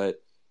back, but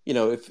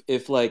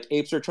if like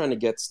apes are trying to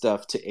get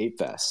stuff to Ape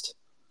Fest,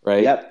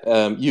 right? Yep.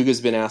 Yuga's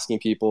been asking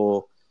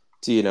people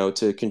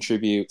to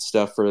contribute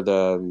stuff for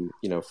the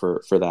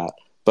for that.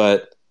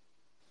 But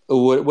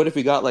what if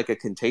we got like a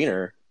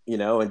container,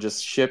 and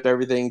just shipped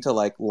everything to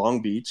like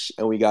Long Beach,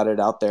 and we got it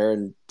out there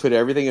and put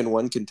everything in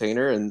one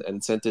container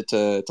and sent it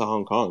to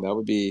Hong Kong? That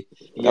would be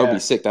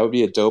sick. That would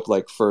be a dope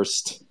like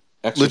first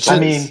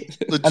exercise.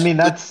 I mean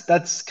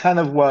that's kind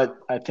of what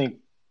I think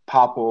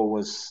Popple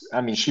was. I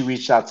mean, she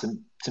reached out to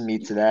me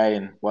today,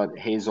 and what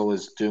Hazel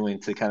is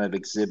doing to kind of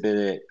exhibit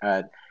it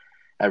at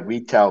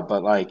retail.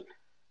 But like,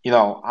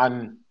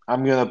 I'm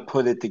gonna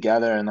put it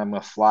together and I'm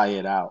gonna fly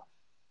it out,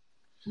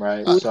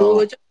 right? We So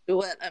will just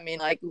do it. I mean,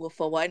 like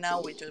for right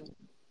now, we just do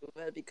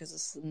it because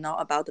it's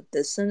not about the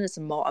distance. It's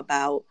more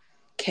about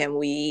can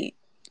we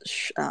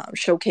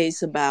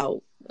showcase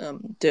about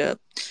the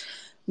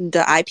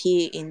IP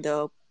in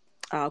the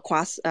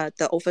cross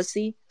the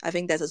overseas. I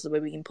think that is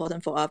very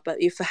important for us.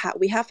 But if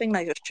we having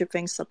like a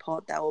shipping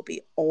support, that will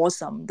be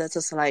awesome. That's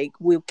just like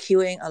we're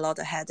killing a lot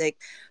of headache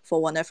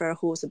for whenever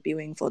who's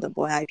building for the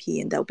Bored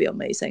IP, and that will be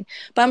amazing.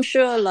 But I'm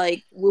sure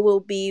like we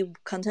will be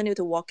continue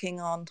to working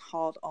on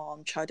hard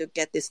on try to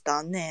get this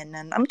done,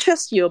 and I'm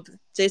trust you,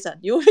 Jason.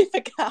 You will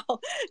figure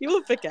out. You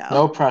will figure out.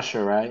 No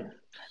pressure, right?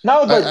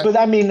 No, but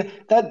I mean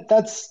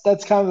that's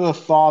kind of the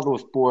thought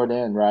with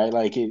BoredIn, right?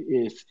 Like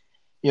if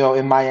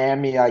in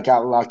Miami, I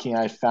got lucky and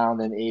I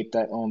found an ape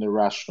that owned a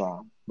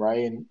restaurant,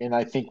 right? And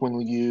I think when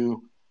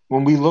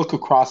we look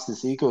across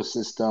this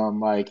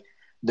ecosystem, like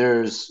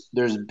there's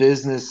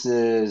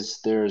businesses,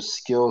 there's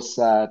skill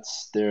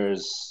sets,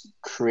 there's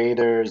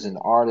creators and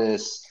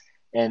artists,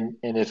 and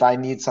if I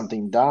need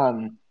something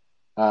done,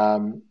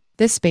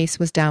 this space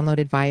was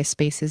downloaded via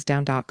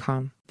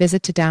spacesdown.com.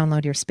 Visit to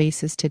download your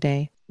spaces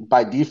today.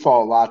 By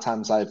default, a lot of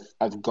times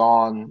I've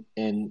gone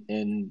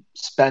and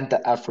spent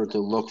the effort to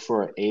look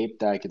for an ape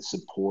that I could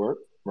support,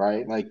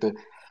 right? Like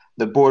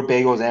the Bored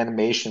Bagels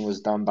animation was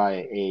done by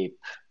an ape,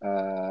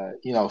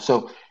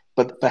 so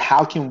but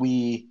how can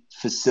we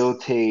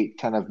facilitate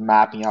kind of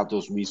mapping out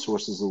those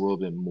resources a little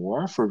bit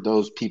more for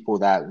those people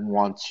that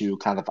want to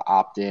kind of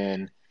opt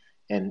in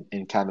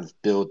and kind of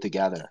build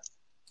together?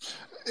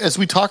 As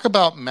we talk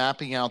about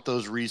mapping out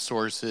those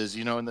resources,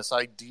 and this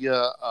idea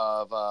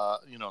of,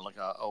 like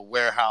a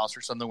warehouse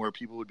or something where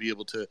people would be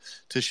able to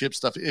ship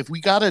stuff. If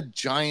we got a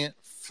giant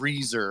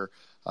freezer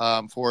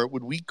for it,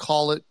 would we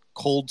call it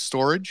cold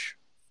storage?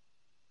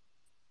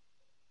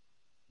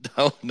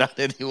 No, not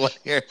anyone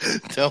here.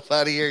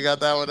 Nobody here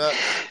got that one up.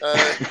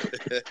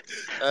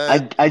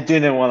 I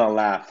didn't want to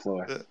laugh,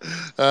 Floor.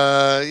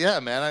 Yeah,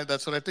 man,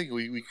 that's what I think.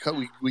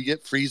 We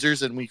get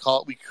freezers and we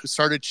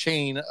start a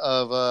chain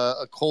of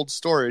a cold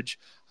storage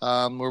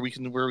where we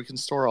can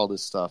store all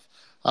this stuff.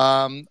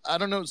 I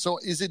don't know. So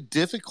is it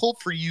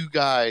difficult for you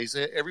guys,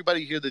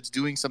 everybody here that's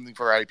doing something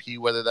for IP,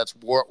 whether that's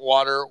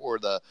water or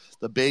the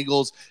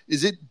bagels,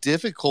 is it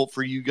difficult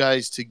for you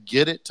guys to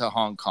get it to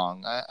Hong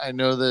Kong? I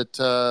know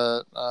that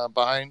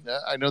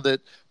I know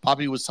that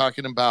Poppy was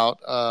talking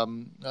about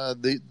some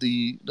of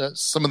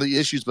the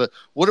issues, but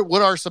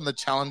what are some of the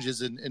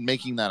challenges in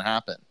making that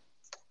happen?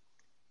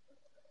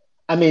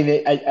 I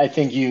mean, I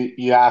think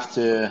you have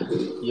to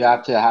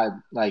have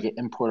like an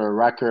importer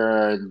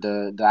record,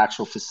 the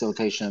actual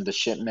facilitation of the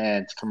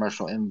shipment,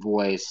 commercial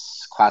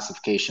invoice,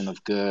 classification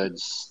of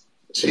goods.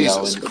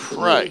 Jesus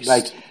Christ!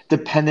 Like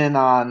depending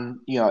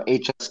on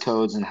HS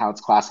codes and how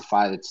it's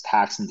classified, it's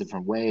taxed in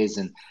different ways,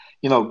 and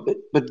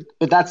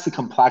but that's the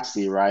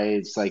complexity, right?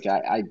 It's like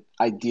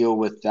I deal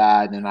with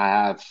that, and I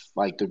have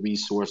like the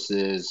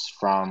resources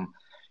from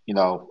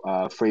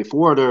freight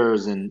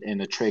forwarders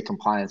and a trade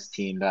compliance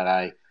team that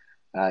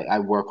I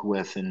work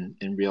with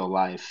in real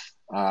life.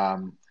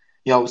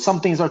 Some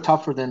things are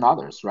tougher than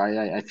others,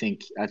 right? I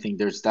think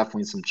there's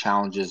definitely some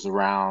challenges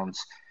around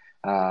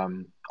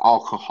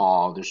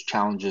alcohol. There's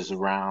challenges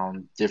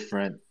around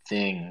different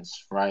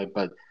things, right?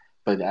 But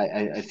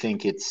I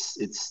think it's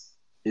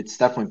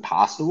definitely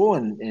possible,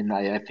 and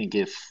I think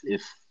if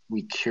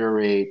we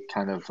curate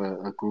kind of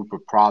a group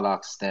of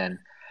products, then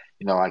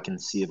I can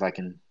see if I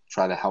can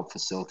try to help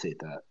facilitate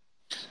that.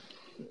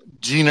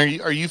 Gene,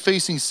 are you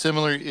facing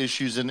similar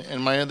issues?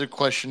 And my other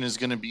question is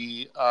going to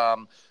be,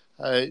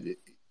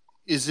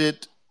 is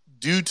it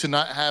due to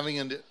not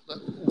having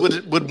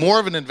would more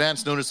of an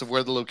advance notice of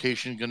where the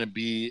location is going to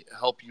be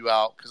help you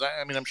out? Because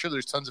I mean, I'm sure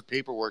there's tons of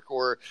paperwork,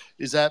 or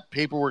is that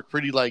paperwork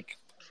pretty like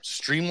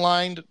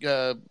streamlined?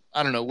 I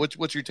don't know.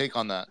 What's your take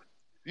on that?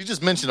 You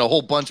just mentioned a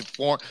whole bunch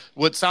of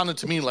what sounded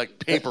to me like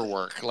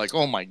paperwork. Like,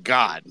 oh my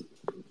God.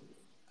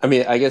 I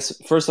mean, I guess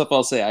first off,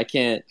 I'll say I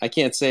can't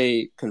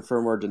say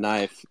confirm or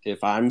deny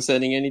if I'm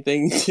sending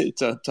anything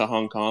to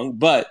Hong Kong.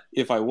 But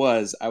if I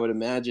was, I would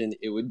imagine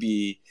it would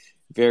be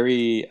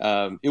very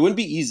it wouldn't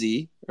be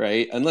easy,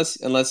 right? Unless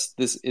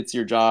it's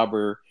your job,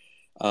 or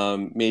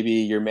maybe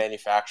your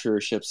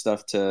manufacturer ships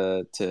stuff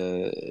to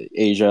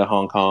Asia,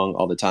 Hong Kong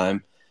all the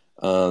time.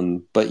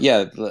 But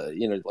yeah,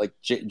 like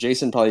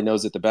Jason probably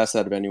knows it the best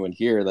out of anyone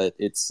here, that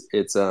it's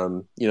there's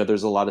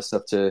a lot of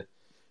stuff to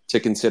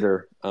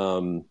consider.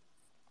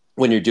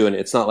 When you're doing it,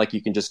 it's not like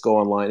you can just go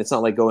online. It's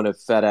not like going to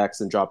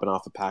FedEx and dropping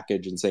off a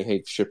package and saying,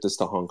 "Hey, ship this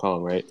to Hong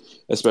Kong," right?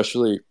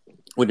 Especially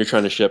when you're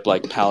trying to ship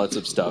like pallets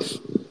of stuff.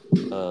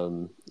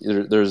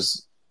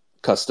 There's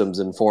customs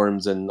and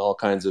forms and all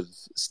kinds of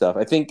stuff.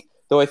 I think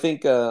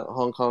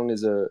Hong Kong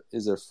is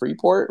a free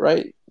port,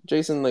 right,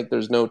 Jason? Like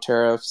there's no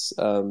tariffs,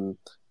 and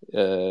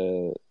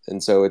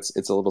so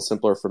it's a little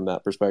simpler from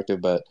that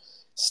perspective, but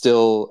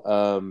still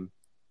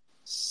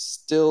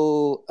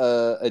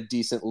a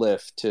decent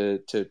lift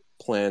to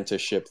plan to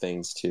ship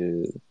things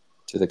to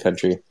the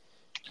country.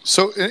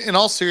 So in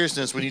all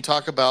seriousness, when you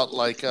talk about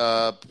like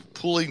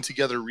pooling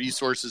together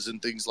resources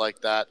and things like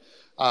that,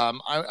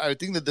 I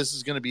think that this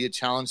is going to be a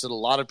challenge that a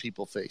lot of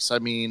people face. I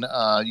mean,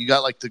 you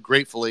got like the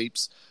Grateful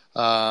Apes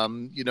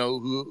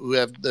who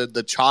have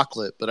the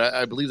chocolate, but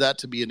I believe that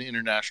to be an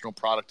international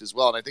product as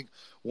well. And I think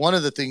one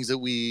of the things that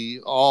we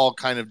all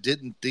kind of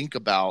didn't think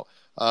about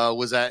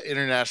was that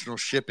international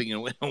shipping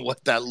and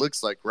what that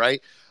looks like,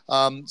 right?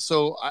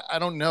 So I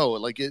don't know.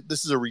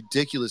 This is a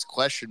ridiculous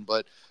question,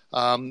 but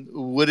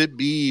would it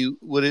be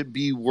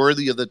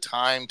worthy of the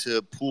time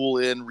to pool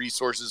in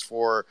resources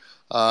for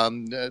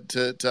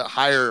to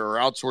hire or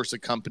outsource a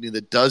company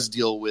that does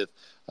deal with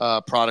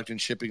product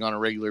and shipping on a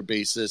regular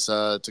basis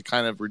to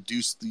kind of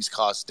reduce these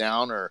costs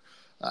down? Or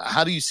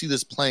how do you see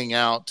this playing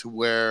out to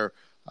where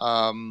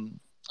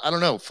I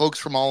don't know, folks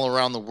from all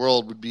around the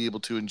world would be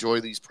able to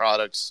enjoy these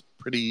products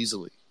pretty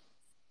easily?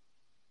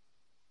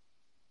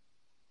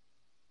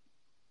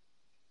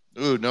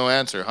 Ooh, no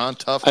answer, huh?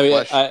 Tough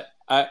question.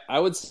 I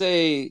would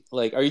say,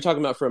 are you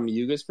talking about from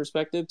Yuga's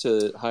perspective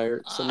to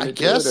hire someone to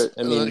do it?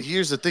 Or,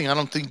 here's the thing. I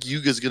don't think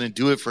Yuga's going to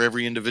do it for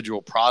every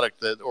individual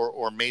product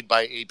or made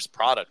by Apes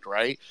product,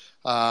 right?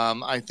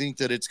 I think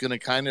that it's going to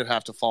kind of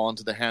have to fall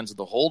into the hands of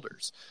the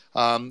holders.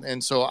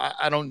 And so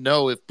I don't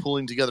know if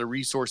pulling together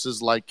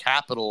resources like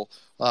capital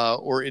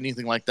or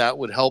anything like that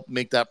would help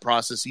make that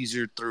process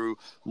easier through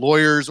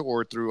lawyers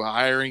or through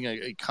hiring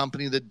a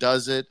company that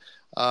does it.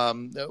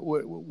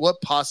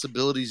 What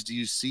possibilities do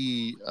you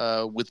see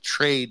with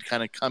trade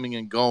kind of coming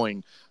and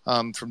going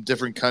from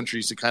different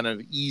countries to kind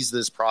of ease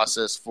this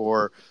process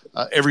for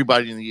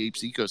everybody in the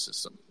Apes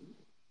ecosystem?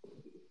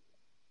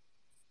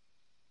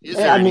 Is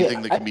there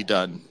anything that can be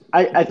done?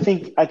 I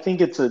think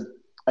it's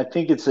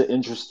an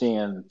interesting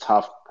and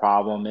tough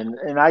problem,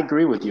 and I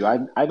agree with you.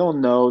 I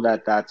don't know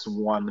that that's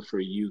one for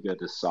Yuga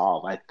to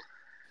solve.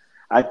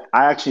 I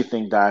actually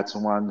think that's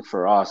one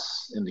for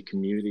us in the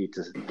community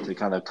to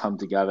kind of come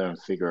together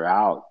and figure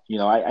out.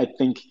 I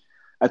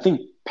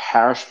think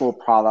perishable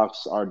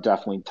products are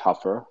definitely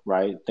tougher,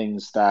 right?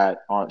 Things that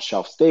aren't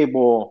shelf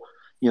stable.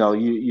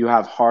 You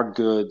have hard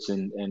goods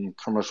and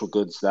commercial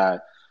goods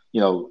that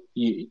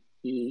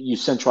you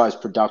centralize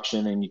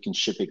production and you can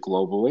ship it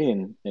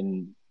globally,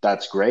 and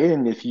that's great.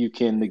 And if you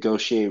can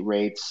negotiate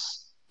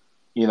rates,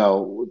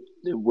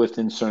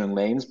 within certain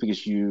lanes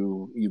because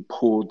you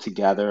pulled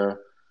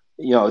together.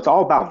 It's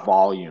all about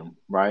volume,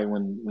 right?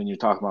 When you're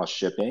talking about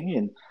shipping,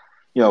 and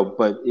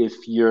but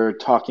if you're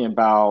talking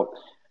about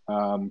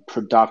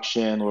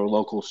production or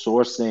local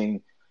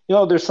sourcing,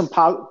 there's some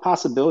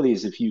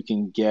possibilities if you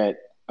can get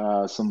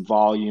some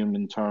volume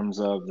in terms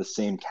of the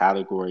same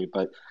category.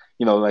 But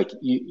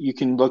you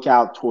can look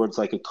out towards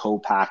like a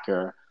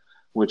co-packer,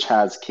 which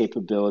has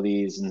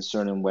capabilities in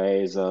certain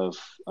ways of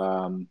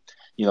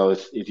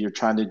if you're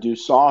trying to do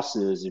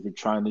sauces, if you're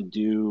trying to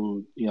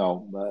do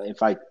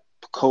if I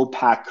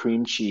co-pack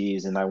cream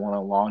cheese and I want to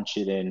launch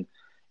it in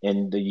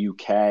the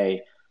UK,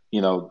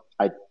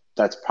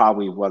 that's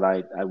probably what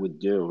I would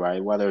do,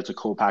 right? Whether it's a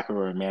co-packer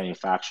or a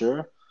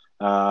manufacturer,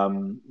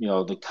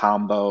 the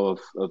combo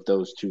of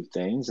those two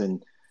things.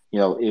 And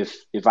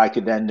if I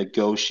could then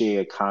negotiate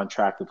a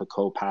contract with a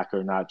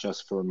co-packer, not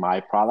just for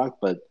my product,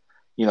 but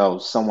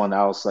someone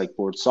else like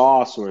Bored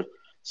Sauce or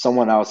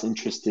someone else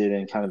interested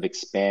in kind of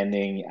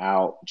expanding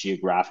out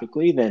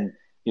geographically, then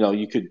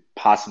you could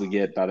possibly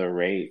get a better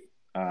rate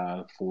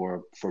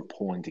for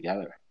pulling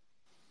together.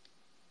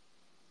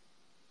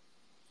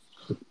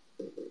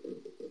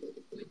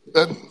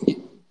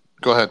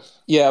 Go ahead.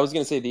 Yeah, I was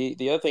going to say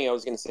the other thing I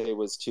was going to say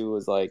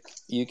was like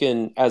you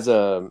can as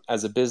a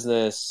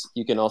business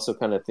you can also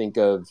kind of think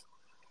of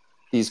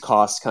these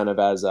costs kind of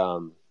as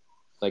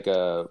like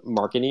a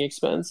marketing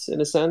expense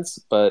in a sense,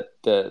 but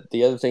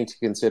the other thing to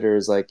consider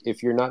is like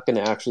if you're not going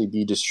to actually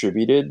be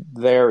distributed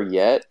there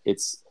yet,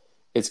 it's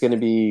going to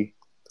be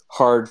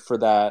hard for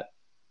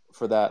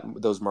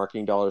those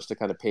marketing dollars to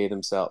kind of pay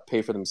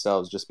for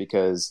themselves just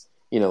because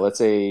let's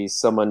say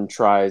someone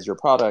tries your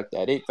product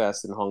at Ape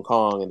Fest in Hong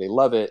Kong and they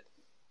love it,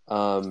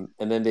 and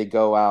then they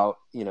go out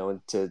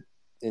into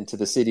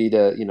the city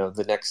to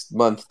the next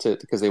month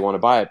because they want to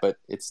buy it, but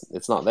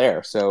it's not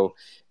there, so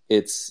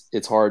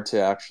it's hard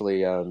to actually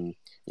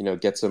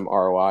get some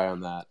ROI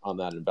on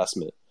that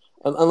investment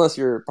unless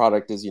your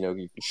product is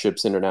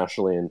ships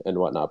internationally and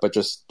whatnot. But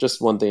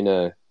just one thing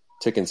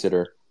to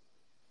consider.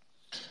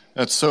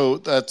 That's so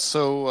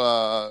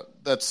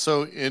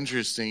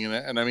interesting,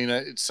 and I mean,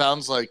 it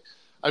sounds like,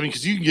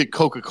 because you can get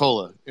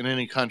Coca-Cola in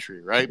any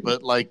country, right?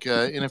 But like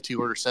NFT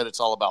Order said,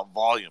 it's all about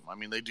volume. I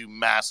mean, they do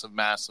massive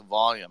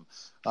volume,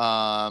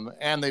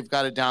 and they've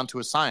got it down to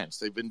a science.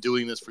 They've been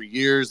doing this for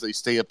years. They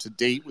stay up to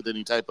date with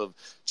any type of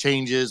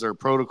changes or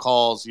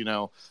protocols,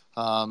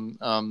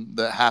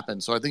 that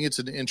happen. So I think it's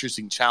an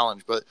interesting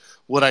challenge. But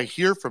what I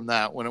hear from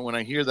that, when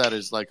I hear that,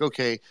 is like,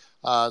 okay,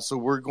 so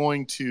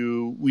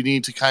we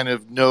need to kind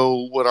of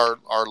know what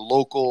our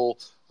local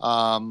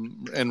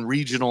and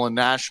regional and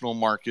national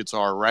markets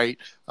are, right?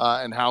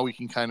 And how we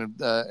can kind of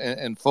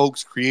and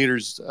folks,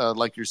 creators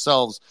like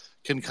yourselves,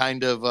 can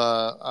kind of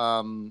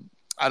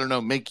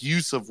make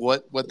use of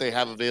what they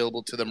have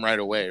available to them right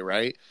away,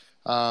 right?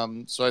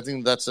 So I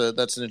think that's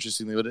an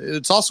interesting thing. But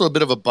it's also a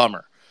bit of a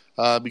bummer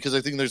because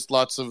I think there's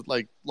lots of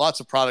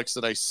products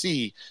that I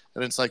see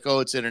and it's like, oh,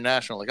 it's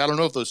international. Like I don't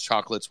know if those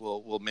chocolates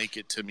will make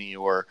it to me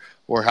or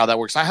how that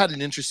works. I had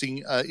an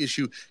interesting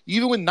issue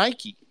even with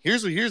Nike.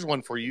 Here's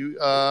one for you.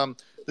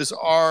 This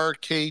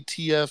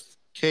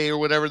RKTFK or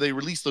whatever, they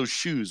released those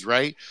shoes,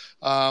 right?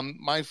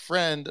 My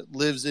friend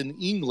lives in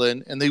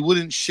England and they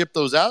wouldn't ship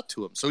those out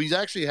to him. So he's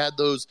actually had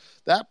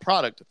that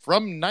product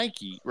from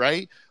Nike,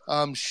 right?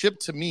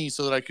 Shipped to me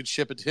so that I could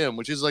ship it to him,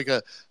 which is like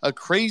a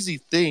crazy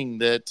thing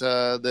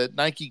that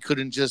Nike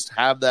couldn't just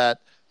have that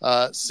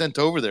sent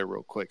over there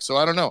real quick. So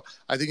I don't know.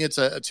 I think it's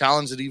a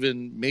challenge that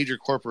even major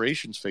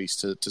corporations face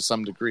to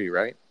some degree,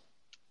 right?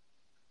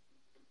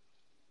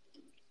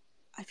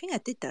 I think I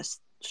did that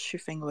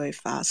shipping very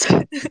fast.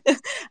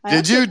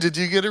 Did you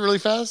get it really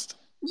fast?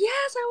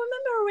 Yes, I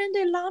remember when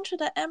they launched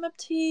the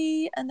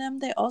MFT, and then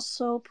they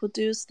also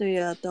produced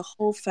the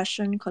whole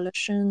fashion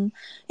collection.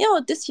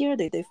 This year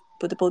they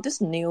put about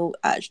this new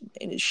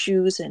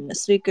shoes and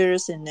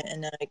sneakers and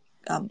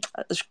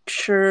a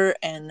shirt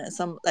and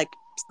some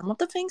of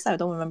the things I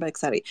don't remember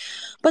exactly,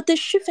 but they're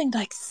shipping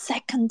like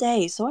second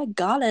day, so I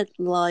got it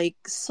like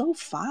so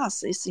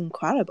fast. It's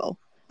incredible.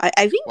 I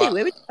think they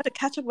really try to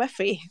catch up with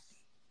me.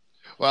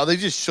 Well, they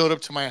just showed up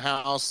to my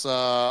house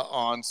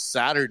on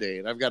Saturday,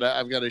 and I've got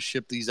to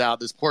ship these out.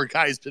 This poor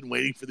guy's been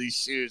waiting for these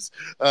shoes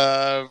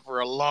for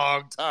a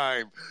long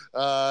time.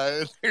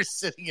 They're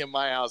sitting in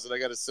my house, and I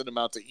got to send them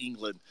out to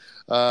England.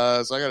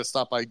 So I got to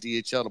stop by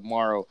DHL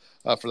tomorrow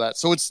for that.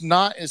 So it's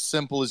not as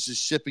simple as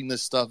just shipping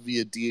this stuff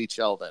via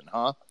DHL, then,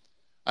 huh?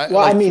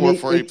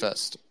 For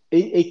ApeFest.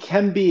 It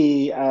can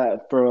be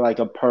for like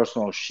a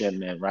personal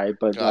shipment, right?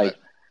 But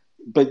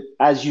but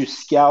as you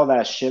scale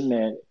that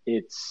shipment,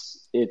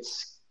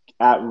 it's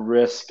at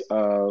risk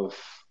of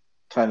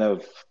kind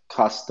of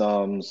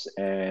customs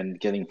and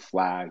getting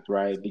flagged,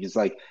 right? Because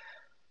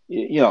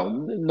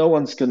no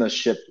one's gonna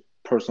ship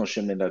personal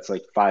shipment that's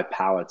like 5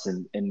 pallets,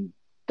 and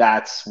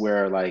that's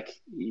where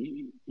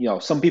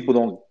some people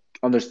don't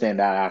understand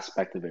that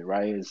aspect of it,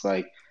 right? It's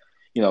like,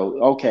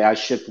 okay, I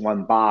shipped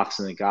 1 box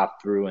and it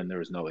got through and there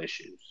was no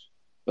issues,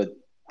 but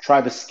try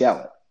to scale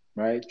it,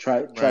 right?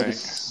 Try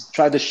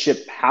to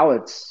ship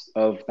pallets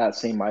of that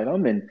same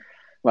item, and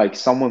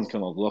someone's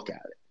gonna look at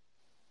it.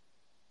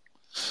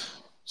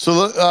 So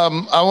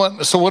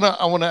what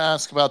I want to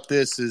ask about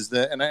this is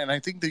that, and I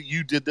think that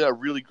you did a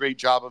really great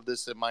job of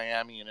this at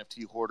Miami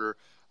NFT Hoarder.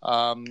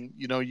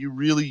 You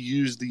really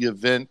used the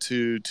event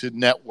to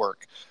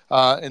network,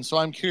 and so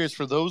I'm curious,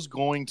 for those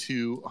going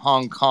to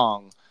Hong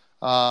Kong,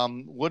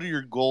 what are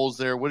your goals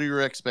there? What are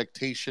your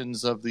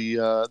expectations of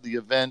the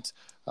event?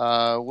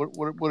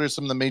 What are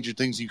some of the major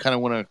things you kind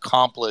of want to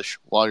accomplish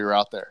while you're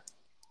out there?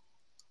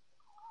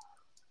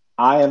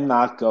 I am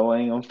not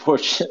going,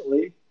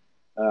 unfortunately.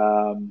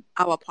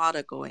 Our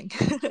product going.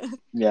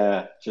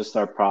 Yeah, just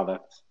our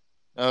product.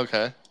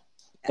 Okay.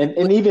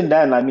 And even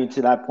then, I mean,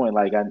 to that point,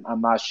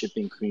 I'm not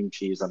shipping cream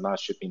cheese. I'm not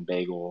shipping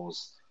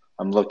bagels.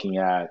 I'm looking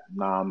at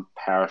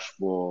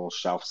non-perishable,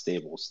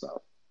 shelf-stable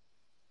stuff.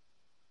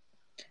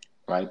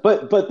 Right.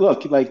 But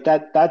look,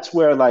 that's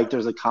where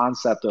there's a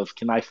concept of,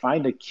 can I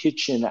find a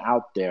kitchen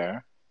out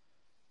there,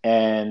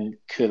 and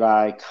could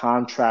I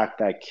contract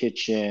that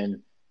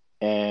kitchen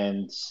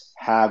and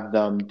have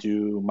them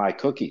do my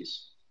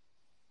cookies?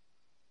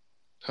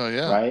 Oh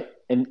yeah. Right.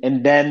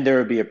 And then there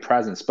would be a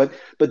presence. But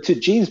to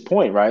Gene's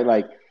point,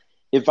 right?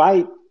 If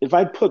I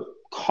put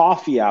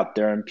coffee out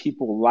there and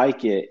people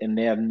like it and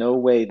they have no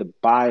way to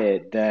buy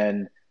it,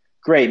 then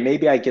great.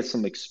 Maybe I get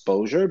some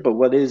exposure, but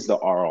what is the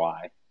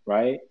ROI,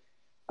 right?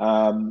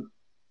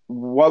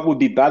 What would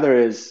be better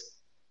is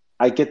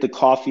I get the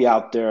coffee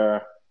out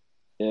there,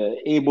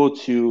 able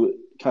to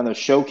kind of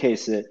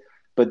showcase it,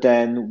 but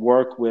then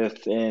work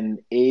with an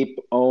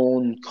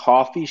ape-owned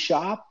coffee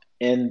shop,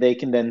 and they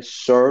can then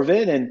serve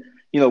it, and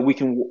we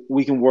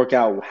can work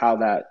out how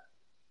that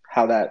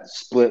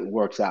split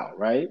works out,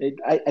 right?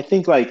 I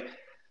think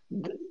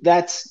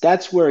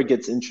that's where it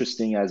gets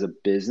interesting as a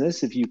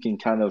business, if you can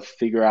kind of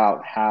figure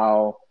out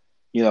how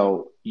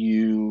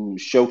you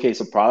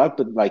showcase a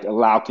product, but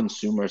allow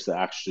consumers to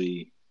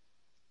actually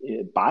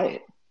buy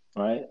it,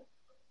 right?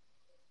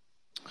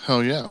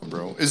 Hell yeah,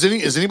 bro.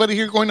 Is anybody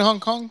here going to Hong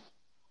Kong?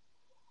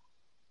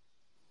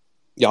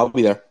 Yeah, I'll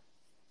be there.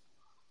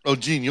 Oh,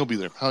 Gene, you'll be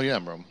there. Hell yeah,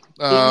 bro.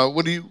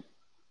 What do you?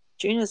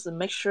 Gene is a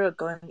mixture of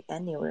going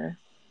anywhere.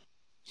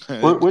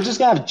 We're just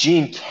gonna have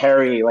Gene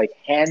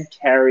hand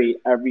carry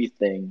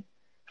everything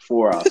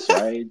for us,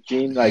 right?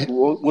 Gene,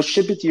 we'll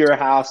ship it to your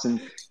house, and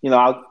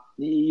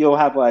you'll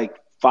have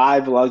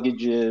 5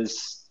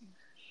 luggages,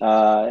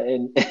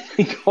 and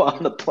go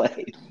on the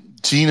plane.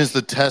 Gene is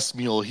the test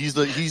mule. He's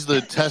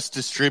the test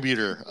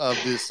distributor of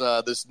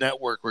this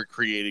network we're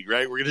creating.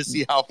 Right, we're gonna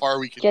see how far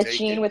we can get take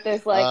Gene it. with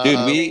those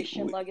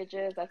operation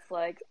luggages. That's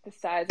the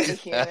size of a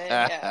human.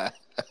 Yeah.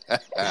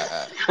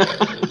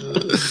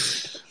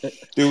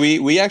 Dude,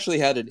 we actually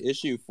had an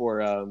issue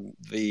for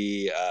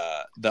the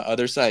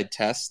Other Side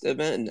Test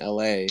event in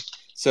LA.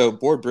 So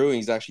Bored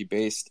Brewing is actually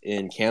based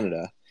in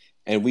Canada,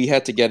 and we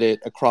had to get it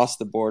across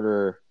the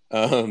border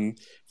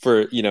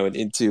for and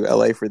into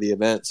LA for the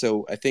event.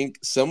 So I think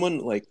someone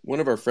like one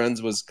of our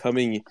friends was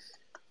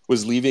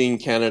leaving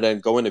Canada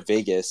and going to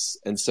Vegas,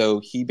 and so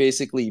he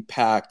basically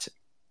packed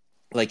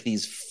like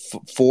these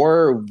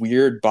four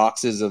weird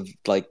boxes of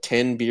like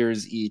 10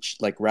 beers each,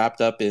 like wrapped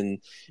up in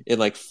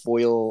like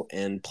foil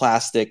and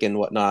plastic and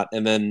whatnot.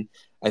 And then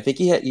I think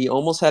he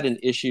almost had an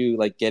issue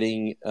like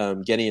getting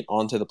it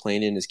onto the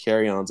plane in his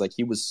carry-ons. Like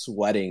he was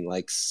sweating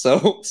like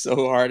so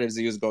hard as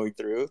he was going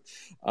through.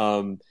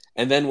 And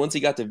then once he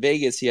got to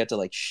Vegas, he had to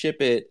like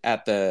ship it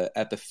at the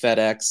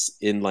FedEx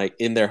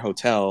in their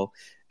hotel.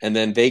 And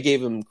then they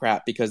gave him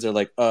crap because they're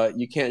like,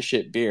 you can't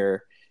ship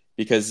beer,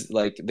 because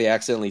like they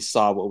accidentally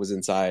saw what was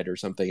inside or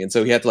something. And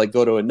so he had to like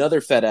go to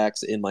another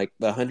FedEx in like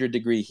the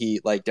 100-degree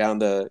heat, like down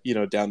the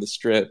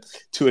strip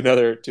to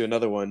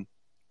another one.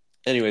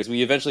 Anyways,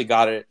 we eventually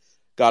got it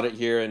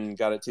here and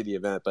got it to the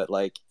event. But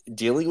like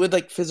dealing with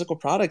like physical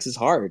products is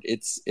hard.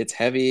 It's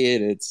heavy,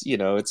 and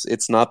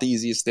it's not the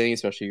easiest thing,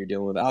 especially if you're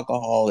dealing with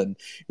alcohol and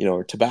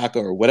or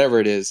tobacco or whatever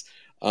it is.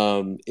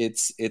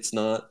 It's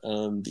not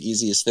the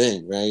easiest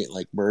thing, right?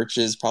 Like merch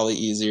is probably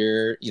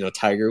easier.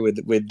 Tiger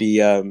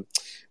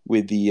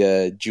with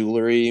the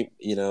jewelry,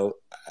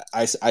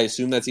 I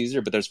assume that's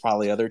easier, but there's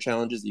probably other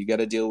challenges that you got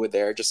to deal with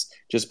there just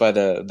by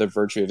the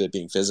virtue of it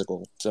being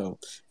physical. So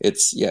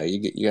it's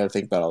you got to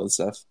think about all this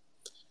stuff.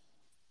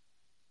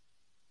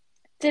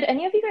 Did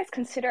any of you guys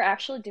consider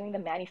actually doing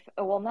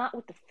well, not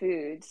with the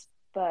foods,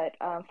 but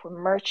for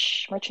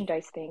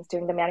merchandise things,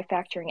 doing the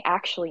manufacturing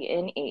actually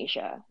in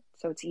Asia,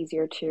 so it's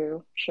easier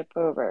to ship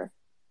over?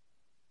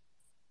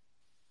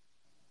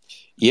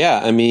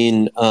 Yeah, I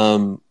mean,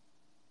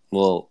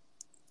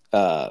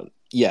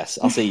 yes,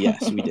 I'll say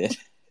yes, we did.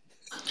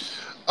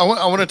 I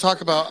want to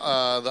talk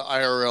about the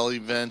IRL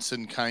events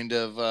and kind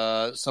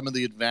of some of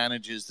the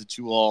advantages that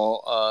you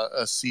all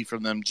see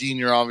from them. Gene,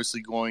 you're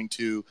obviously going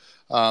to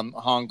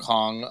Hong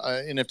Kong.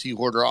 NFT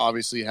Hoarder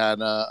obviously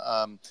had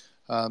a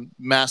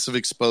massive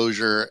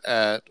exposure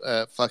at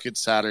Fuck It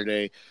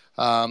Saturday.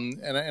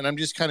 And I'm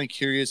just kind of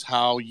curious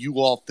how you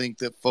all think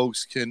that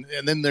folks can.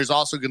 And then there's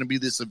also going to be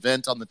this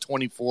event on the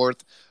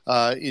 24th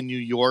in New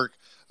York.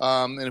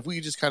 And if we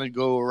could just kind of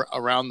go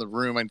around the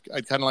room, I'd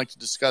kind of like to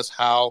discuss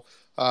how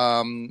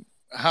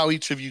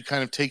each of you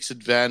kind of takes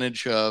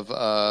advantage of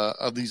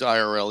these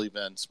IRL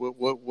events.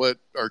 What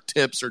are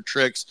tips or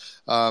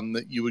tricks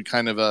that you would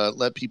kind of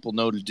let people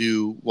know to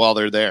do while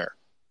they're there?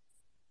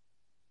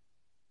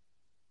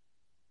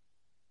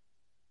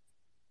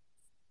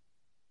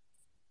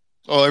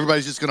 Oh,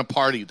 everybody's just going to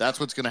party. That's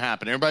what's going to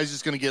happen. Everybody's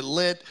just going to get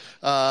lit.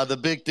 The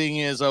big thing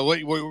is,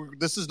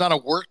 this is not a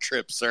work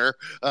trip, sir.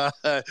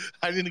 I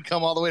didn't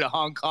come all the way to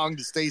Hong Kong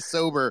to stay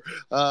sober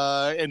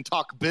and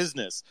talk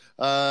business.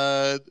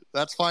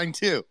 That's fine,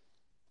 too.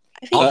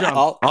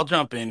 I'll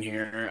jump in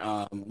here.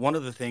 One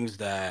of the things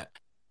that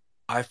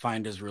I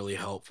find is really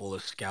helpful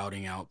is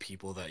scouting out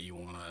people that you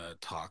want to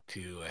talk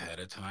to ahead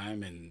of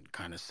time and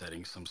kind of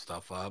setting some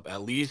stuff up.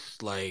 At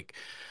least, like,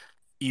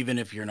 even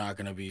if you're not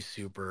going to be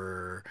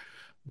super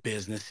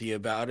businessy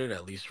about it,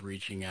 at least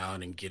reaching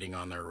out and getting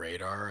on their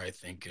radar, I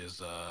think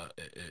is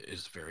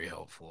very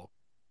helpful.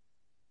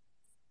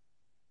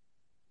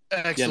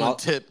 Excellent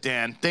tip,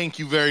 Dan. Thank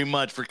you very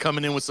much for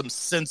coming in with some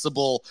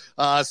sensible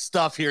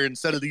stuff here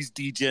instead of these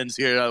degens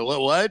here.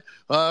 What?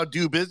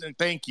 Do business.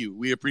 Thank you.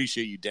 We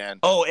appreciate you, Dan.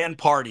 Oh, and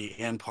party.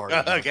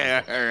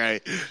 Okay, all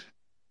right.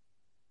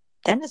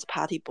 Dan is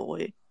party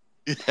boy.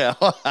 Yeah,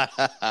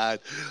 I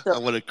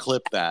want to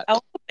clip that. I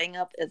want to bring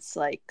up it's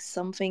like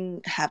something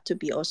have to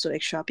be also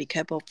extra be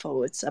careful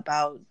for. It's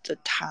about the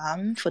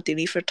time for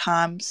delivery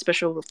time,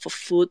 especially for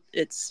food.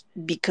 It's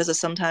because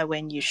sometimes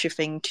when you're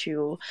shifting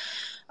to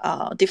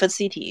different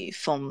city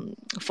from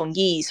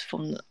east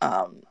from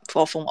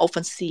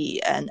open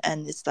sea, and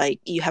it's like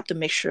you have to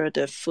make sure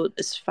the food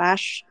is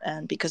fresh,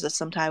 and because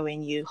sometimes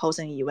when you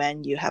hosting an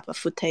event you have a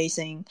food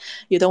tasting,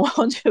 you don't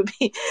want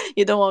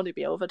to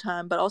be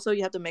overtime, but also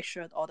you have to make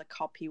sure that all the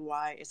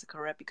copyright is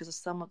correct, because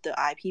some of the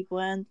IP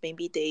brand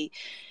maybe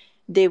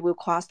they will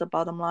cross the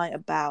bottom line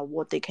about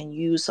what they can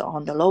use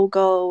on the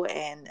logo,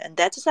 and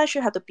that's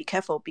actually have to be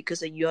careful,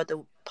 because you're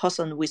the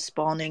person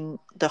responding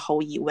the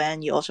whole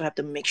event. You also have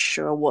to make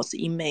sure what's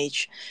the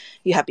image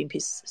you have been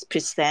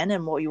present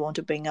and what you want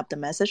to bring up the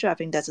message. I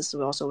think that is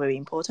also very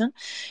important,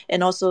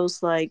 and also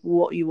it's like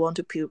what you want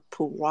to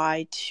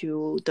provide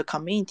to the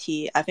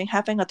community. I think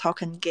having a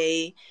token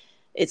gate,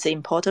 it's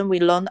important. We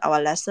learned our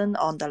lesson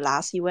on the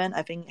last event.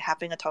 I think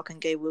having a token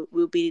gate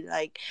will be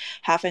like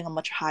having a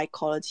much high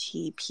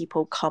quality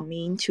people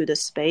coming to the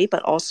space,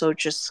 but also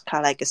just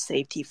kind of like a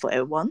safety for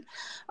everyone.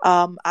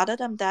 Other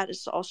than that,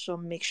 it's also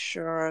make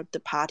sure the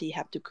party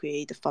have to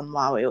create a fun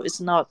value.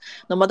 It's not,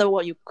 no matter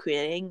what you're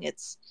creating,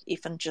 it's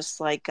even just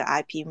like an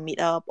IP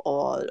meetup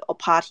or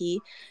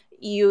party,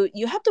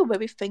 you have to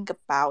really think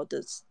about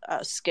this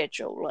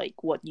schedule,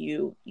 like what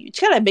you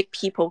kind of make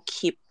people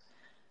keep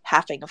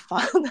having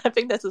fun. I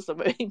think that is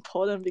very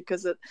important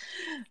because you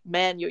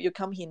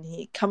come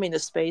in the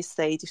space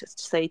say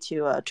to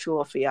 2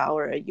 or 3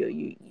 hours.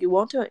 You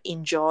want to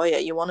enjoy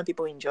it. You want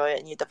people enjoy it,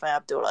 and you definitely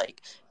have to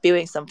like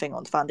building something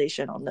on the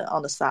foundation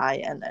on the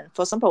side. And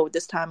for example,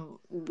 this time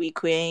we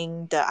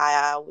creating the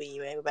IR,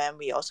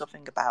 we also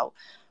think about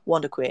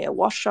want to create a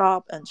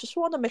workshop and just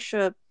want to make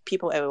sure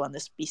everyone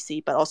is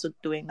busy, but also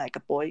doing like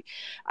a boy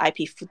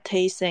IP food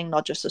tasting,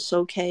 not just a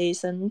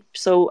showcase. And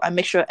so I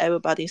make sure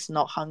everybody's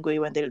not hungry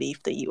when they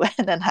leave the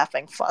event and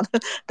having fun.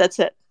 That's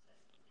it.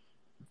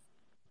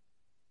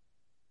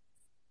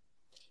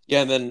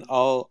 Yeah, and then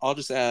I'll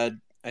just add,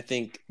 I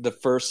think the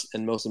first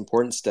and most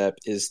important step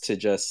is to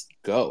just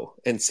go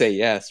and say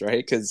yes,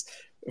 right? Because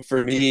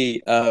for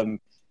me, I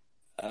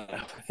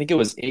think it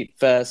was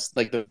 8Fest,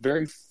 like the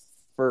very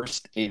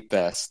first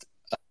 8Fest.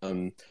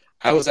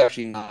 I was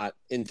actually not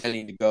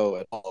intending to go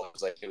at all.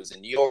 It was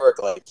in New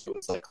York, like it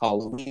was like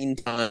Halloween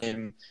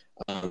time.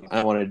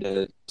 I wanted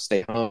to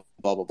stay home,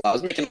 blah blah blah. I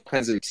was making all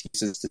kinds of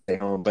excuses to stay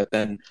home, but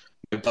then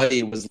my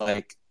buddy was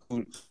like,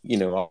 who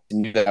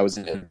knew that I was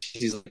in NFT.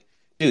 He's like,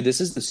 dude,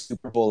 this is the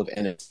Super Bowl of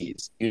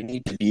NFTs. You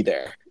need to be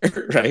there,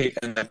 right?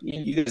 And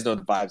you guys know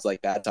the vibes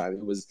like that time.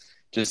 It was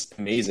just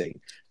amazing.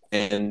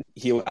 And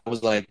I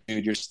was like,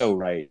 dude, you're so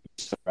right.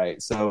 You're so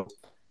right. So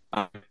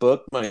I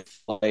booked my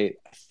flight,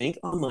 I think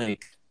on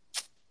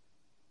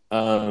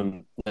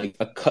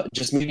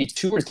just maybe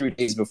 2 or 3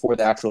 days before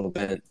the actual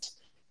event.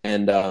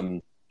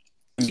 And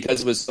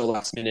because it was so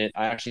last minute,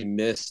 I actually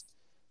missed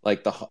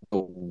like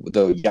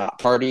the yacht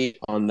party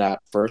on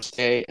that first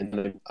day. And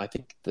then I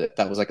think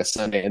that was like a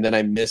Sunday. And then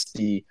I missed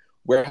the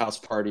warehouse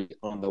party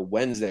on the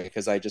Wednesday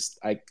because I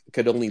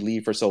could only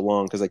leave for so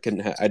long because I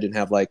didn't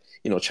have like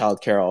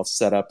childcare all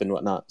set up and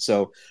whatnot.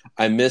 So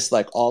I missed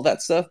like all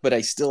that stuff, but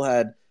I still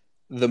had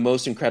the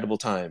most incredible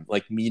time,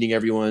 like meeting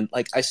everyone.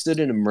 Like I stood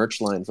in a merch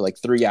line for like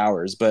 3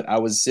 hours, but I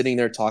was sitting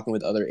there talking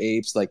with other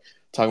apes, like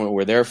talking about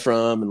where they're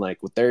from and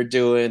like what they're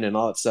doing and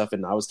all that stuff.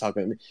 And I was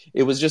talking,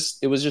 it was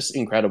just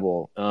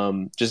incredible.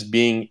 Just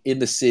being in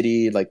the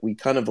city, like we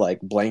kind of like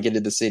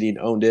blanketed the city and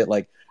owned it.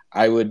 Like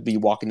I would be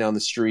walking down the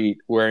street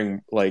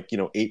wearing like,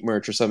 ape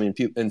merch or something.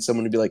 And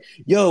someone would be like,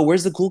 yo,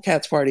 where's the Cool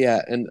Cats party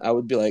at? And I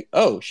would be like,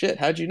 oh shit,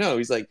 how'd you know?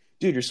 He's like,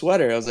 dude, your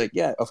sweater. I was like,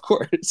 yeah, of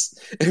course.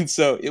 And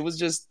so it was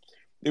just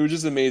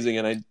amazing.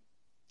 And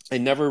I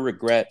never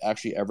regret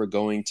actually ever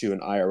going to an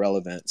IRL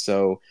event.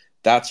 So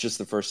that's just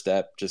the first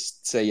step.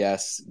 Just say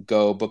yes,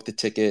 go book the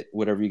ticket,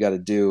 whatever you got to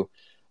do.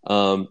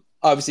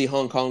 Obviously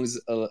Hong Kong's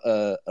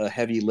a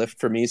heavy lift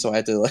for me. So I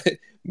had to like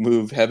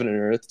move heaven and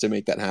earth to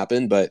make that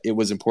happen, but it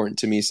was important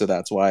to me. So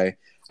that's why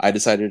I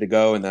decided to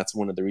go. And that's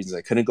one of the reasons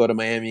I couldn't go to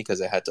Miami,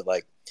 because I had to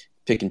like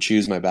pick and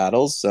choose my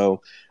battles.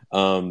 So,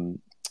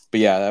 but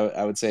yeah,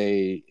 I would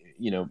say,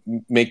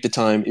 make the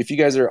time. If you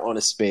guys are on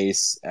a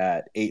space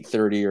at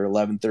 8:30 or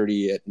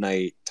 11:30 at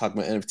night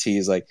talking about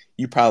NFTs, like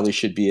you probably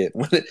should be at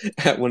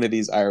one of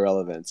these IRL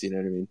events. You know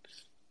what I mean?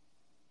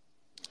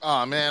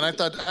 Oh man, I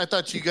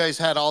thought you guys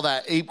had all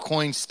that ape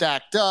coin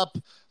stacked up.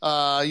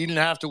 You didn't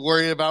have to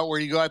worry about where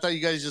you go. I thought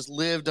you guys just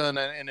lived in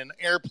an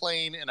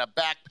airplane in a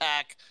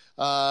backpack,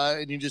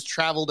 and you just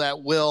traveled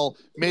at will,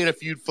 made a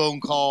few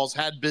phone calls,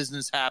 had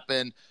business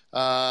happen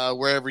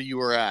wherever you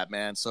were at,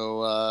 man.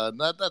 So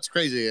that's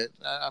crazy.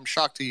 I'm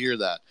shocked to hear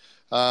that.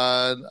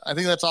 I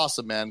think that's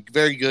awesome, man.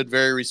 Very good,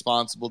 very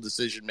responsible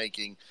decision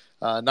making.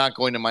 Not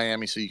going to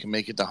Miami so you can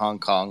make it to Hong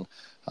Kong.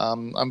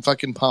 I'm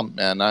fucking pumped,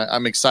 man.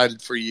 I'm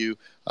excited for you.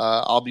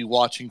 I'll be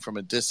watching from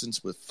a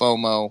distance with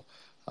FOMO,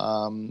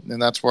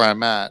 and that's where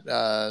I'm at.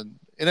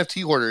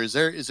 NFT Hoarder, is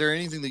there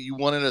anything that you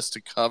wanted us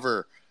to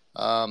cover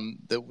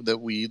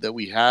that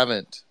we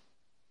haven't?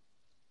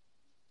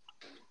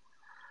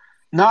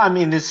 No, I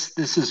mean this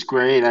is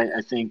great.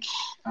 I think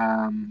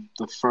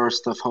the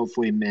first of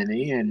hopefully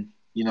many, and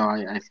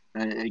I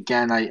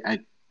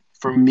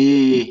for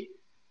me,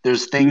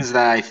 there's things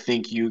that I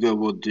think Yuga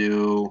will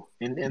do,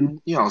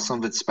 and some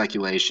of it's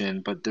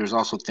speculation, but there's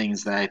also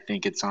things that I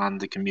think it's on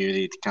the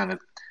community to kind of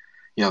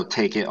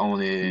take it,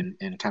 own it,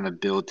 and kind of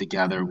build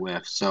together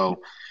with.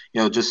 So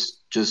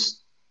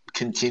just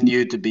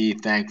continue to be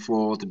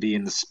thankful to be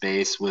in the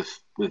space with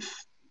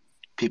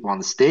people on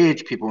the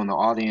stage, people in the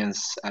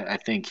audience. I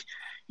think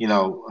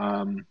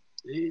you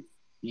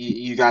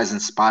guys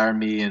inspire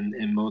me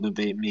and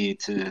motivate me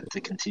to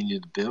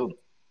continue to build.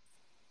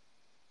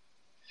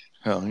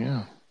 Hell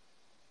yeah.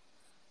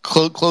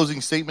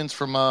 Closing statements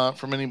from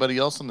anybody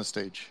else on the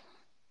stage?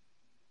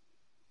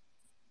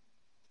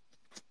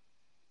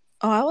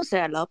 Oh, I would say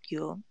I love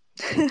you.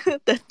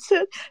 That's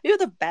it. You're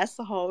the best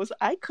host.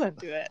 I couldn't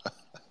do it.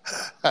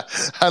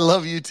 I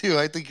love you too.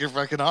 I think you're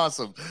fucking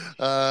awesome.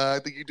 I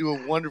think you do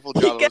a wonderful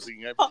job hosting.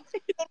 You don't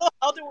know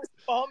how to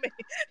respond me.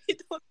 You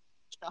don't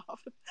know job.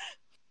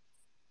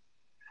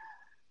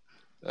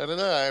 I don't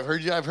know.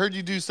 I've heard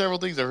you do several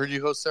things. I've heard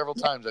you host several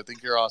times. I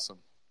think you're awesome.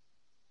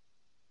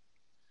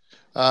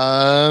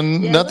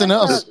 Nothing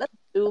else.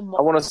 I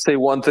want to say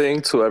one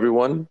thing to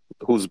everyone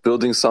who's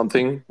building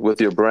something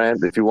with your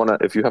brand. If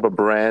you have a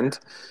brand,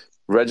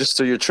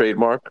 register your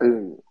trademark.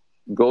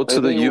 Go I to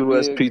the think it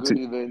will be a USPT. good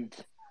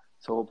event.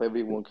 So hope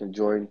everyone can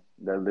join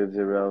that lives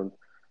around.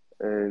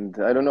 And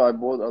I don't know, I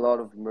bought a lot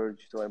of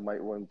merch, so I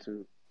might want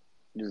to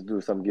just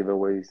do some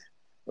giveaways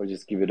or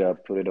just give it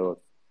up, put it out.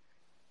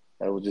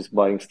 I was just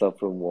buying stuff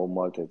from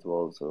Walmart as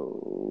well,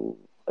 so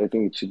I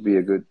think it should be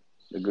a good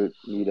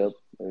meetup.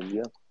 And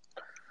yeah,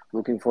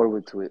 looking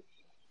forward to it.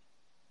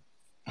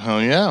 Oh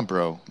yeah,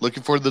 bro.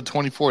 Looking forward to the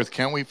 24th.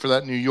 Can't wait for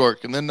that New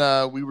York. And then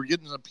we were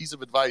getting a piece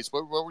of advice.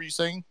 What were you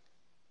saying?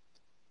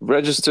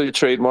 Register your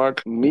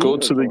trademark. Me Go or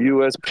to the Tony?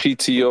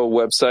 USPTO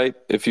website.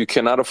 If you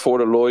cannot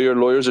afford a lawyer,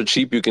 lawyers are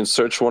cheap. You can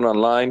search one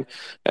online,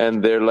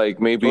 and they're like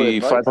For maybe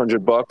advice?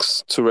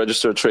 $500 to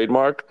register a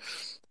trademark.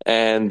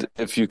 And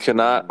if you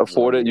cannot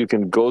afford it, Right. you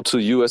can go to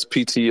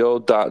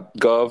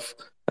uspto.gov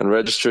and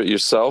register it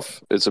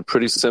yourself. It's a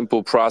pretty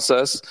simple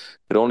process.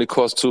 It only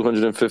costs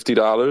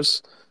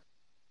 $250.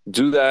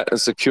 Do that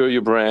and secure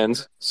your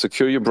brand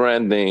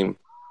name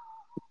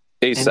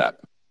And ASAP.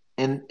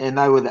 and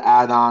I would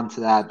add on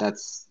to that.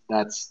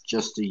 That's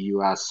just the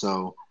U.S.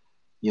 So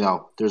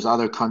there's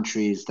other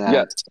countries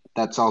Yes.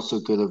 that's also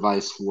good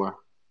advice for.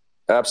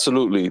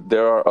 Absolutely.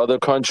 There are other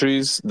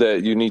countries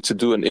that you need to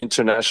do an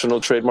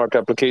international trademark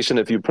application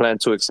if you plan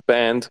to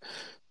expand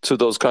to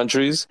those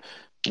countries.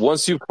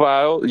 Once you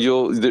file,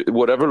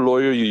 whatever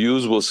lawyer you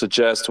use will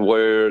suggest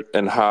where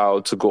and how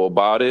to go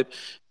about it.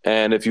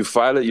 And if you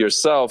file it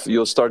yourself,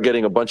 you'll start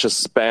getting a bunch of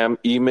spam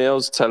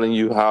emails telling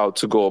you how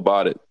to go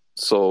about it.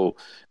 So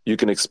you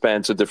can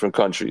expand to different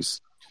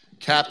countries.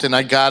 Captain,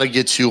 I got to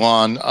get you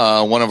on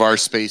one of our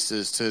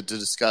spaces to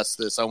discuss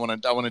this. I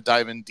want to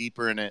dive in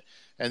deeper in it,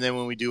 and then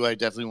when we do, I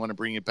definitely want to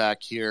bring it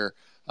back here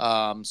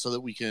so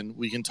that we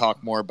can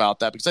talk more about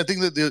that, because I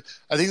think that the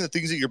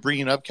things that you're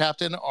bringing up,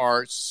 Captain,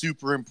 are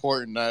super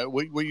important.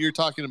 What you're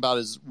talking about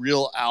is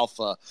real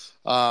alpha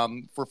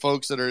for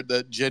folks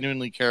that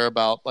genuinely care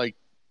about like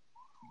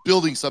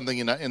building something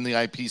in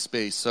the IP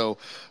space. So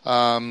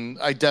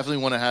I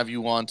definitely want to have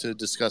you on to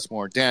discuss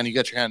more. Dan, you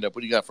got your hand up.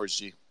 What do you got for us,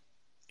 G?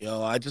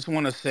 Yo, I just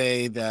want to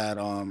say that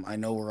I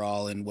know we're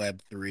all in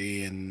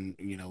Web3 and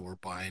we're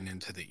buying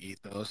into the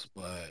ethos,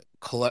 but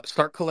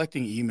start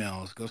collecting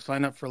emails. Go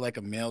sign up for like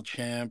a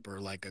MailChimp or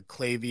like a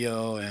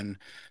Klaviyo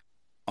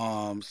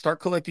and start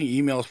collecting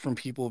emails from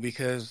people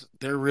because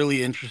they're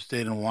really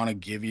interested and want to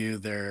give you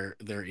their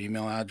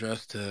email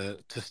address to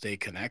stay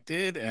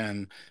connected.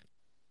 And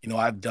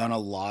I've done a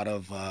lot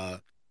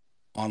of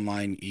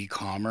online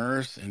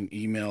e-commerce, and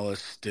email is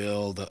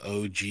still the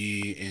OG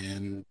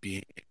in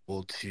being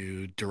able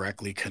to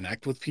directly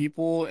connect with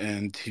people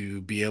and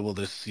to be able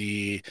to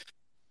see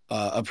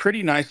a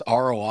pretty nice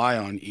ROI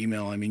on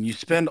email. I mean, you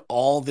spend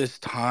all this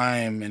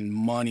time and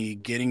money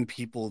getting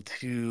people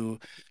to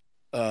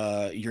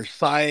your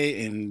site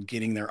and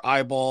getting their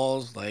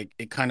eyeballs. Like,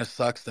 it kind of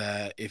sucks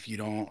that if you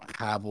don't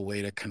have a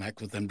way to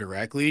connect with them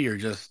directly, you're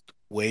just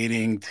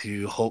waiting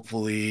to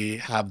hopefully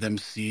have them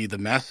see the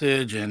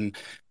message. And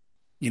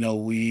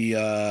we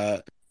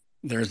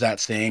there's that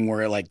saying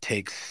where it like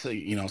takes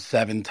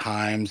 7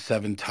 times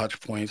 7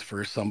 touch points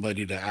for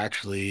somebody to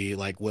actually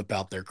like whip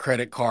out their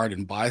credit card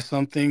and buy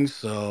something.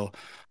 So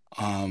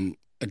I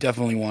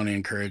definitely want to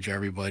encourage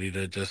everybody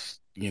to just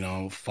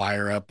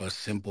fire up a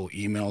simple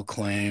email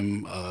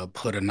claim,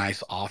 put a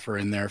nice offer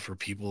in there for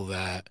people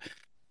that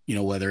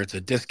whether it's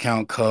a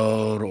discount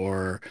code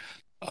or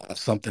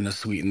something to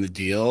sweeten the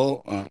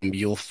deal.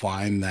 You'll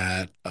find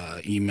that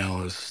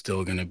email is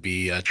still going to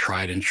be a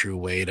tried and true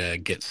way to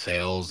get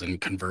sales and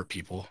convert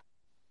people.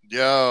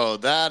 Yo,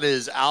 that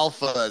is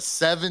alpha.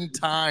 7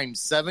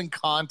 times, 7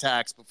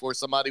 contacts before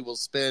somebody will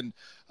spend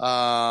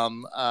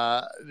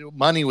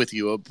money with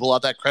you. Pull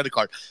out that credit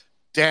card.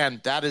 Dan,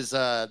 that is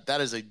a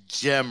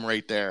gem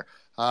right there.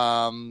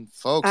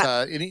 Folks,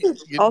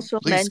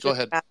 Also please go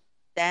ahead.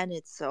 then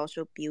it's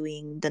also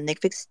building the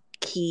Netflix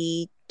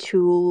key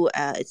tool.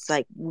 It's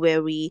like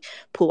very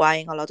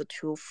providing a lot of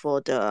tool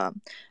for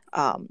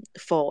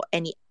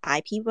any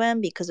IP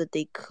brand, because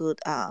they could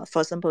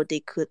for example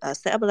they could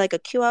set up like a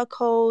QR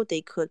code,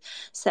 they could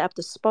set up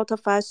the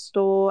Spotify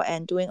store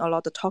and doing a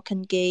lot of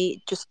token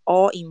gate just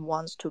all in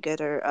once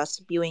together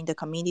as building the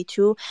community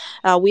tool.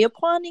 We are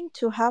planning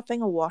to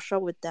having a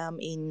workshop with them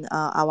in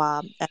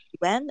our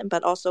event,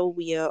 but also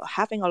we are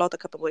having a lot of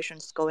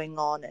collaborations going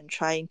on and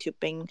trying to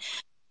bring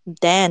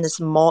Dan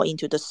is more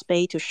into the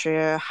space to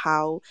share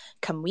how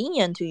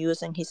convenient to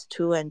using his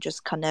tool and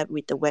just connect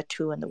with the Web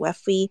 2 and the Web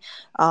 3.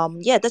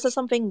 Yeah, this is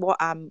something what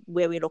I'm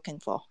really looking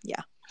for.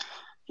 Yeah.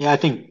 Yeah, I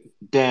think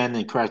Dan,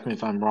 and correct me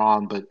if I'm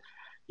wrong, but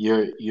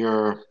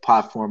your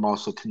platform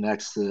also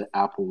connects to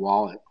Apple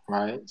Wallet,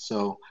 right?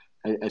 So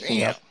I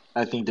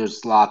think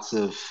there's lots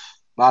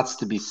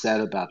to be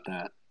said about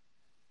that.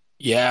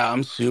 Yeah,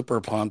 I'm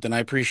super pumped, and I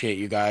appreciate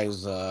you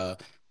guys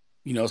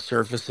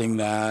surfacing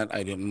that.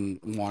 I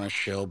didn't want to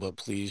show, but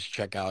please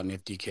check out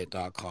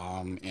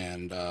niftykit.com.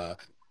 And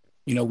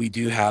we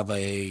do have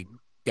a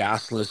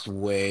gasless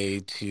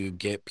way to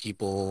get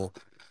people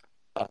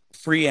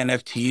free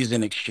NFTs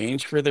in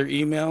exchange for their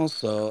email.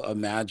 So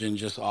imagine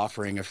just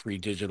offering a free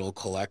digital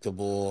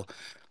collectible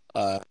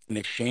in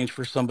exchange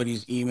for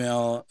somebody's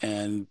email,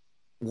 and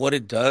what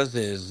it does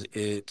is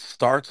it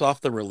starts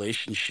off the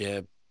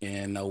relationship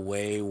in a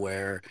way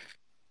where,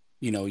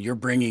 you're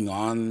bringing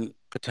on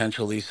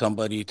potentially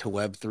somebody to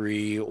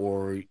Web3,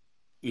 or,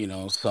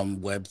 some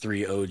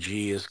Web3 OG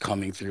is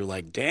coming through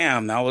like,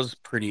 damn, that was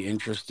pretty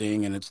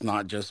interesting. And it's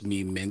not just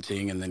me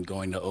minting and then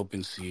going to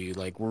OpenSea.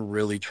 Like, we're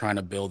really trying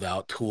to build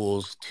out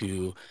tools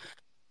to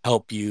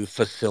help you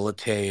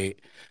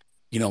facilitate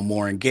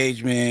more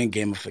engagement,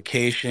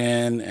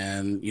 gamification,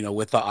 and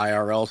with the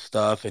IRL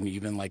stuff, and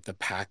even like the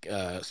pack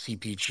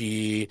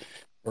CPG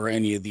or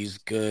any of these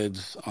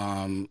goods.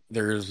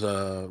 There's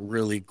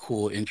really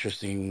cool,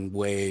 interesting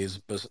ways,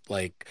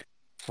 like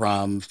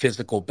from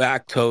physical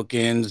back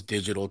tokens,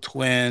 digital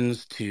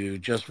twins, to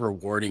just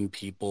rewarding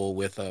people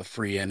with a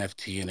free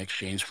NFT in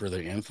exchange for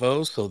their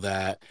info, so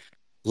that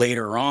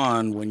later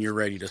on, when you're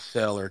ready to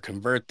sell or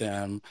convert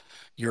them,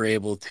 you're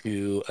able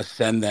to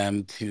ascend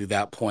them to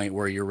that point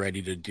where you're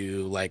ready to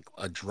do like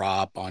a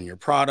drop on your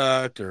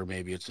product, or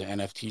maybe it's an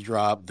NFT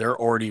drop. They're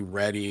already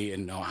ready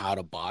and know how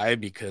to buy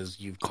because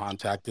you've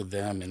contacted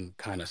them and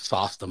kind of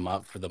sauced them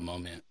up for the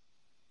moment.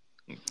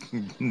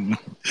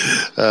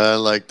 I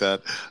like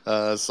that.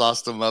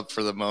 Sauced them up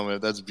for the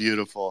moment. That's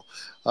beautiful.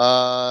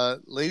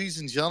 Ladies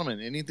and gentlemen,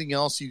 anything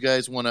else you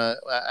guys want to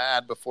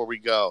add before we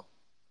go?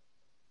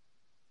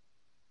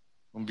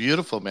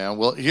 Beautiful, man.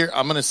 Well, here,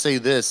 I'm going to say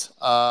this.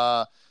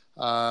 Our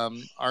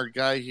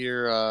guy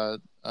here,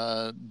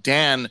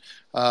 Dan,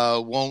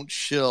 won't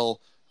shill.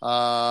 But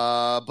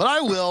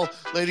I will,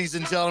 ladies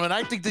and gentlemen.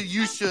 I think that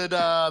you should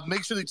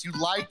make sure that you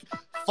like,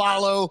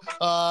 follow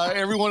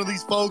every one of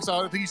these folks.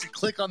 I think you should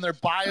click on their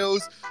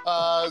bios,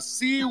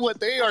 see what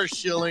they are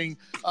shilling.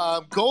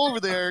 Go over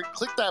there,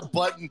 click that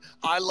button.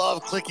 I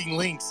love clicking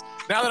links.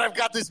 Now that I've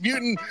got this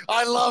mutant,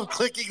 I love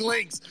clicking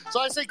links. So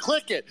I say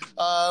click it.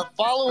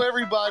 Follow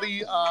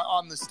everybody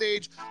on the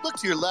stage. Look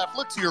to your left,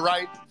 look to your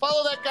right.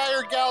 Follow that guy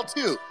or gal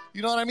too.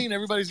 You know what I mean?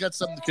 Everybody's got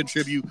something to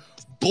contribute.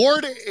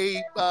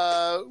 You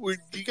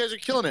guys are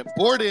killing it.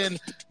 BoredIn,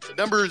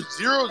 number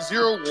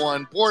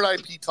 001, Bored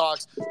IP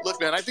Talks.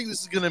 Look, man, I think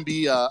this is going to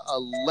be a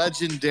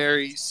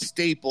legendary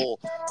staple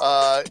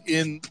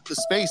in the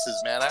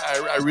spaces, man.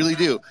 I really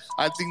do.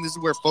 I think this is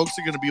where folks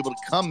are going to be able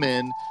to come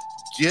in,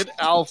 get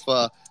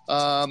alpha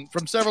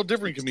from several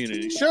different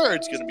communities. Sure,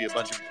 it's going to be a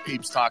bunch of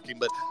apes talking,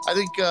 but I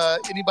think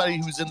anybody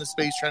who's in the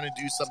space trying to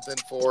do something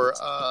for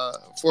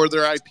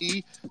their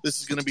IP, this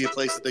is going to be a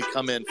place that they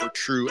come in for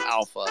true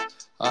alpha.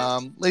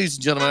 Ladies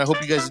and gentlemen, I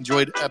hope you guys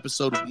enjoyed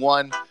episode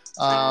 1.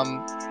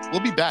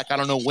 We'll be back. I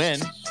don't know when.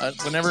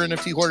 Whenever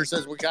NFT Hoarder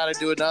says we got to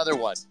do another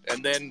one,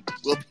 and then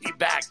we'll be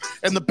back.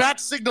 And the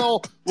bat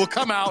signal will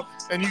come out,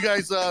 and you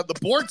guys, the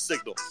board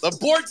signal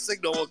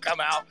will come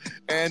out,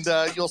 and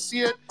you'll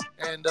see it,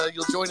 and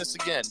you'll join us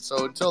again.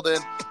 So until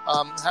then,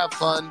 have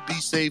fun, be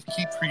safe,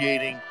 keep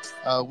creating.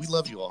 We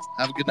love you all.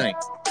 Have a good night.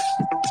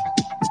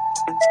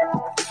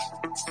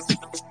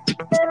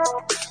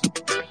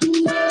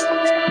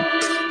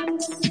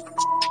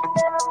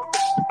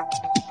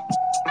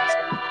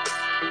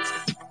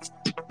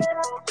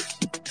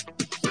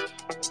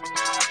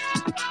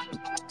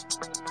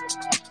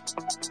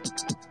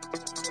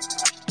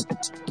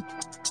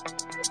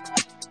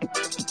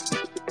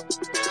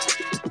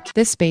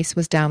 This space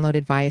was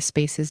downloaded via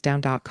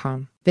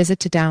spacesdown.com. Visit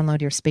to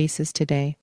download your spaces today.